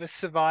half of us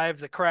survived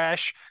the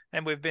crash,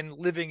 and we've been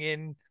living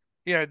in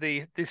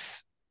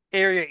this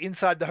area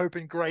inside the hope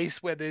and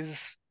grace where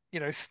there's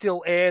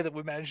still air that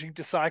we're managing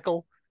to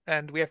cycle,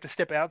 and we have to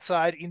step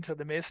outside into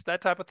the mist,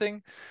 that type of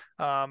thing.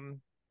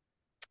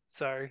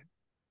 So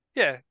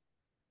yeah,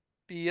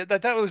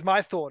 that was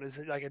my thought, is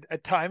like a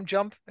time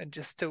jump, and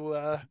just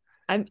to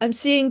I'm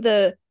seeing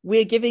the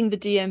we're giving the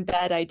DM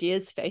bad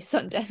ideas face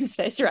on Dan's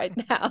face right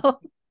now.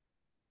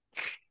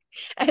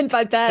 And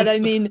by bad, I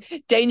mean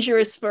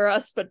dangerous for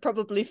us, but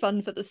probably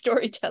fun for the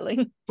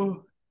storytelling.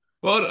 Well,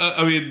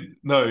 I mean,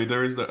 no,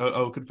 there is no.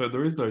 I'll confirm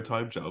there is no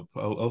time jump.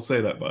 I'll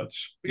say that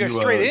much. We go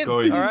straight in.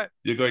 All right,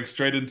 you're going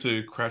straight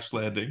into crash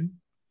landing.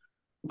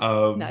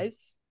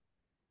 Nice.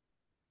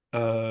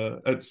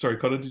 Sorry,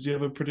 Conor, did you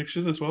have a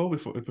prediction as well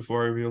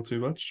before I reveal too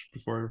much?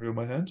 Before I reveal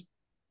my hand?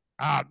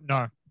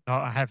 No,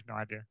 I have no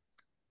idea.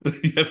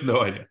 You have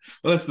no idea.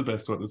 Well, that's the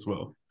best one as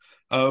well.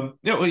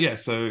 Yeah.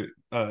 So,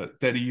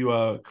 Daddy, you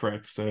are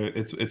correct. So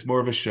it's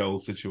more of a shell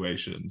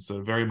situation.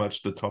 So very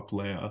much the top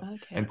layer,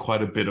 and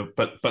quite a bit of,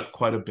 but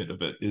quite a bit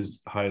of it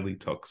is highly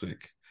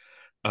toxic.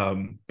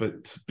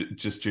 But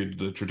just due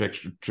to the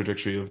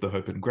trajectory of the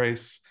hope and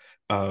grace,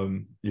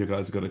 you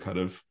guys are going to kind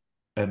of,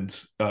 and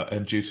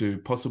due to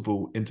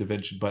possible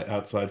intervention by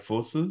outside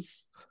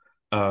forces,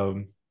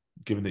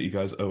 given that you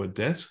guys owe a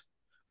debt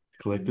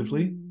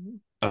collectively,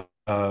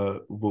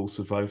 will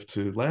survive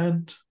to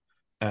land.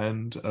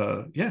 And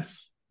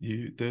yes,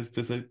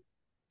 there's a,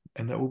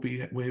 and that will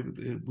be where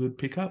it would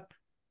pick up.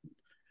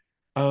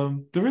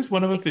 There is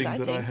one other thing that I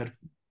Exciting. had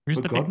Who's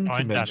the big forgotten to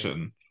phone daddy?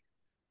 mention.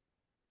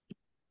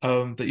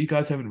 That you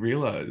guys haven't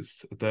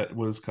realized that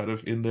was kind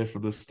of in there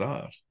from the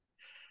start.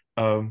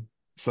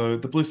 So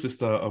the Blue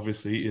Sister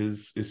obviously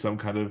is some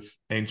kind of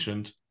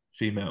ancient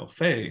female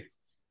fae.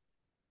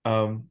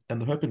 And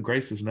the Hope and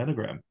Grace is an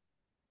anagram.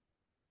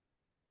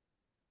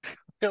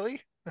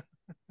 Really?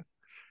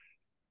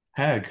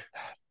 Hag.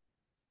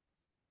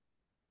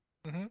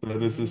 Mm-hmm. So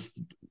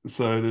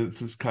this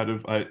is kind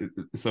of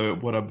so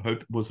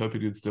what was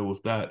hoping to instill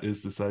with that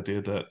is this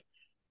idea that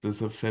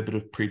there's a fair bit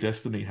of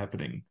predestiny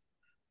happening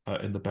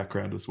in the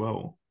background as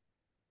well.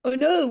 Oh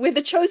no, we're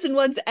the chosen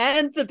ones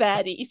and the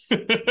baddies.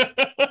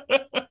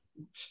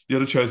 You're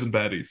the chosen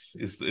baddies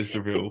is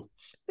the real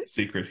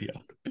secret here.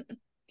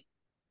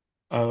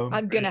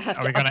 I'm gonna have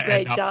Are to we gonna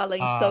upgrade end up,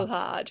 Darling so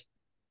hard.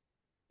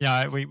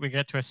 Yeah, we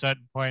get to a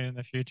certain point in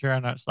the future,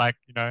 and it's like,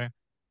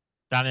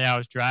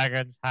 Danielle's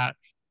dragons hatched,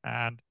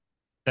 and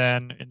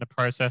then in the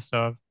process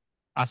of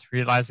us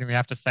realizing we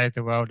have to save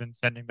the world and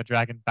sending the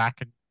dragon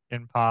back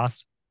in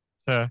past,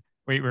 so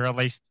we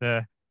released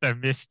the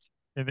mist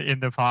in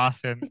the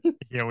past, and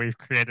here we've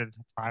created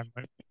a time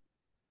loop.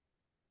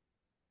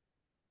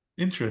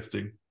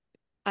 Interesting.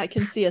 I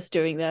can see us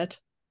doing that.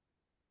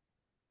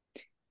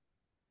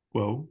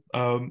 Well,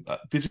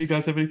 did you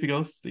guys have anything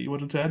else that you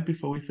wanted to add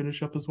before we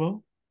finish up as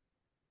well?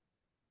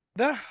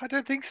 No, I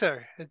don't think so.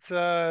 It's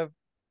I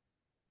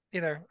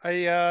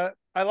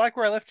like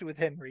where I left it with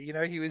Henry.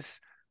 He was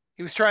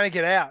trying to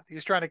get out. He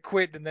was trying to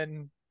quit, and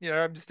then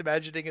I'm just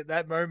imagining at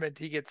that moment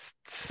he gets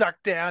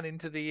sucked down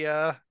into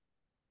the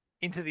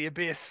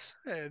abyss,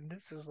 and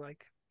this is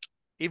like,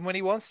 even when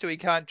he wants to, he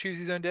can't choose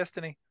his own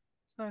destiny.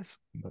 It's nice.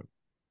 No.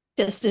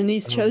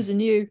 Destiny's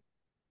chosen you.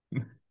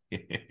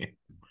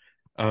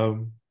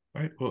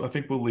 Right. Well, I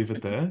think we'll leave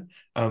it there.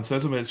 So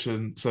as I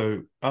mentioned,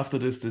 so after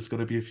this, there's going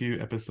to be a few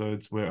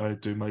episodes where I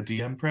do my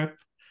DM prep.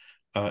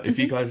 If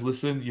you guys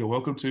listen, you're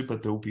welcome to,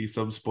 but there'll be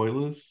some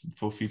spoilers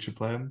for future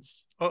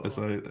plans as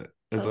I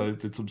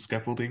did some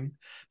scaffolding.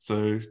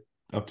 So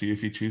up to you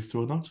if you choose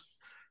to or not.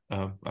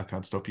 I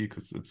can't stop you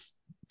because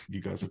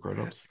you guys are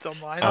grown-ups. It's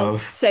online. I'll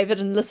save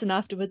it and listen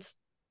afterwards.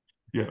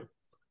 Yeah.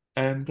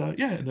 And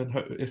and then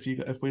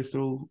if we're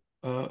still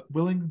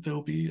willing,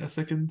 there'll be a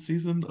second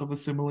season of a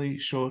similarly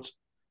short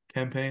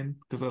campaign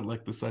because I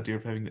like this idea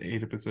of having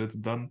 8 episodes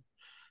done.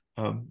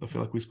 I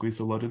feel like we squeeze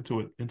a lot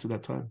into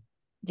that time.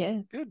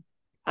 Yeah. Good.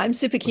 I'm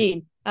super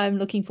keen. I'm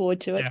looking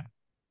forward to it. Yeah.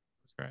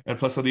 That's great. And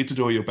plus, I need to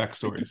do all your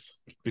backstories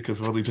because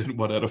I've only done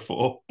 1 out of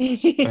 4.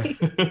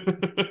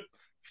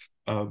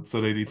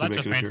 So they need to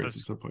make an appearance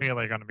at some point.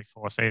 Clearly going to be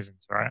 4 seasons,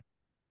 right?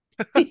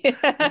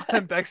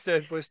 I'm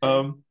backstage voice.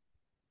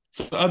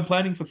 So I'm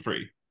planning for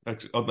 3.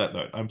 Actually, on that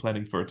note, I'm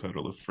planning for a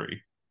total of 3.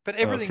 But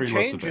everything 3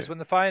 lots of changes it. when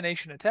the Fire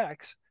Nation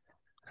attacks.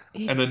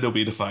 And then there'll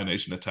be the Fire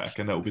Nation attack,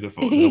 and that'll be the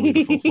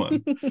 4th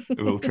one.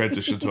 It will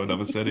transition to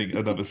another setting,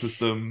 another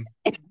system.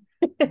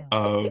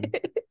 And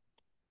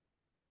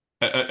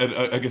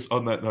I guess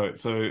on that note,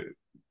 so the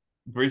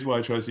reason why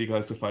I chose you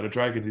guys to fight a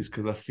dragon is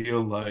because I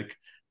feel like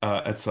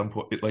at some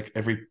point, like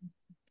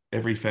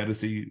every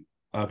fantasy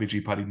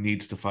RPG party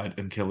needs to fight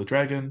and kill a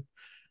dragon,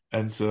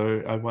 and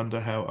so I wonder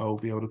how I'll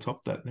be able to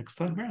top that next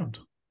time round.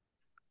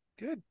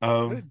 Good.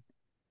 Good.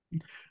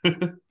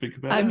 Think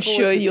about I'm that.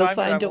 sure you'll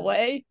find a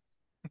way.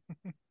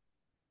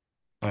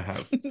 I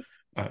have.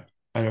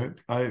 Anyway,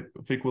 I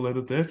think we'll end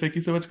it there. Thank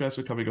you so much, guys,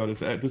 for coming on.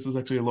 This is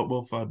actually a lot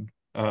more fun,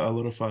 a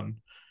lot of fun,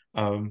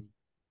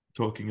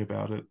 talking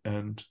about it,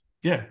 and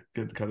yeah,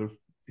 good kind of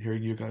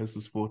hearing you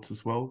guys' thoughts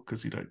as well,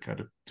 because you don't kind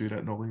of do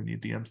that normally when you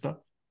DM stuff.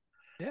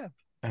 Yeah.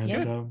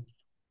 And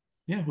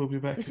we'll be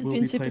back. This has We'll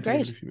been be super playing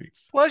great. in a few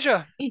weeks.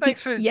 Pleasure.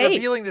 Thanks for Yay.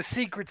 revealing the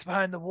secrets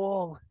behind the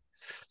wall.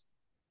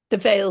 The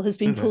veil has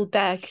been pulled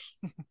back.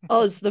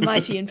 Oz, the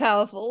mighty and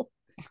powerful.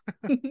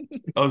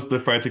 Oz, the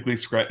frantically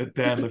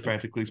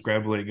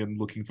scrambling and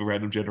looking for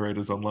random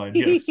generators online.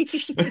 Yes.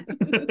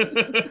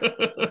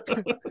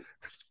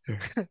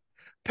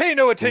 Pay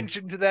no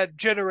attention to that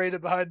generator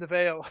behind the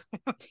veil.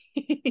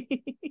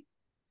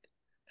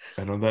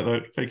 And on that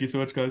note, thank you so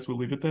much, guys. We'll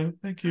leave it there.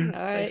 Thank you. All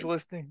right. Thanks for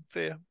listening.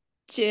 See ya.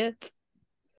 Cheers.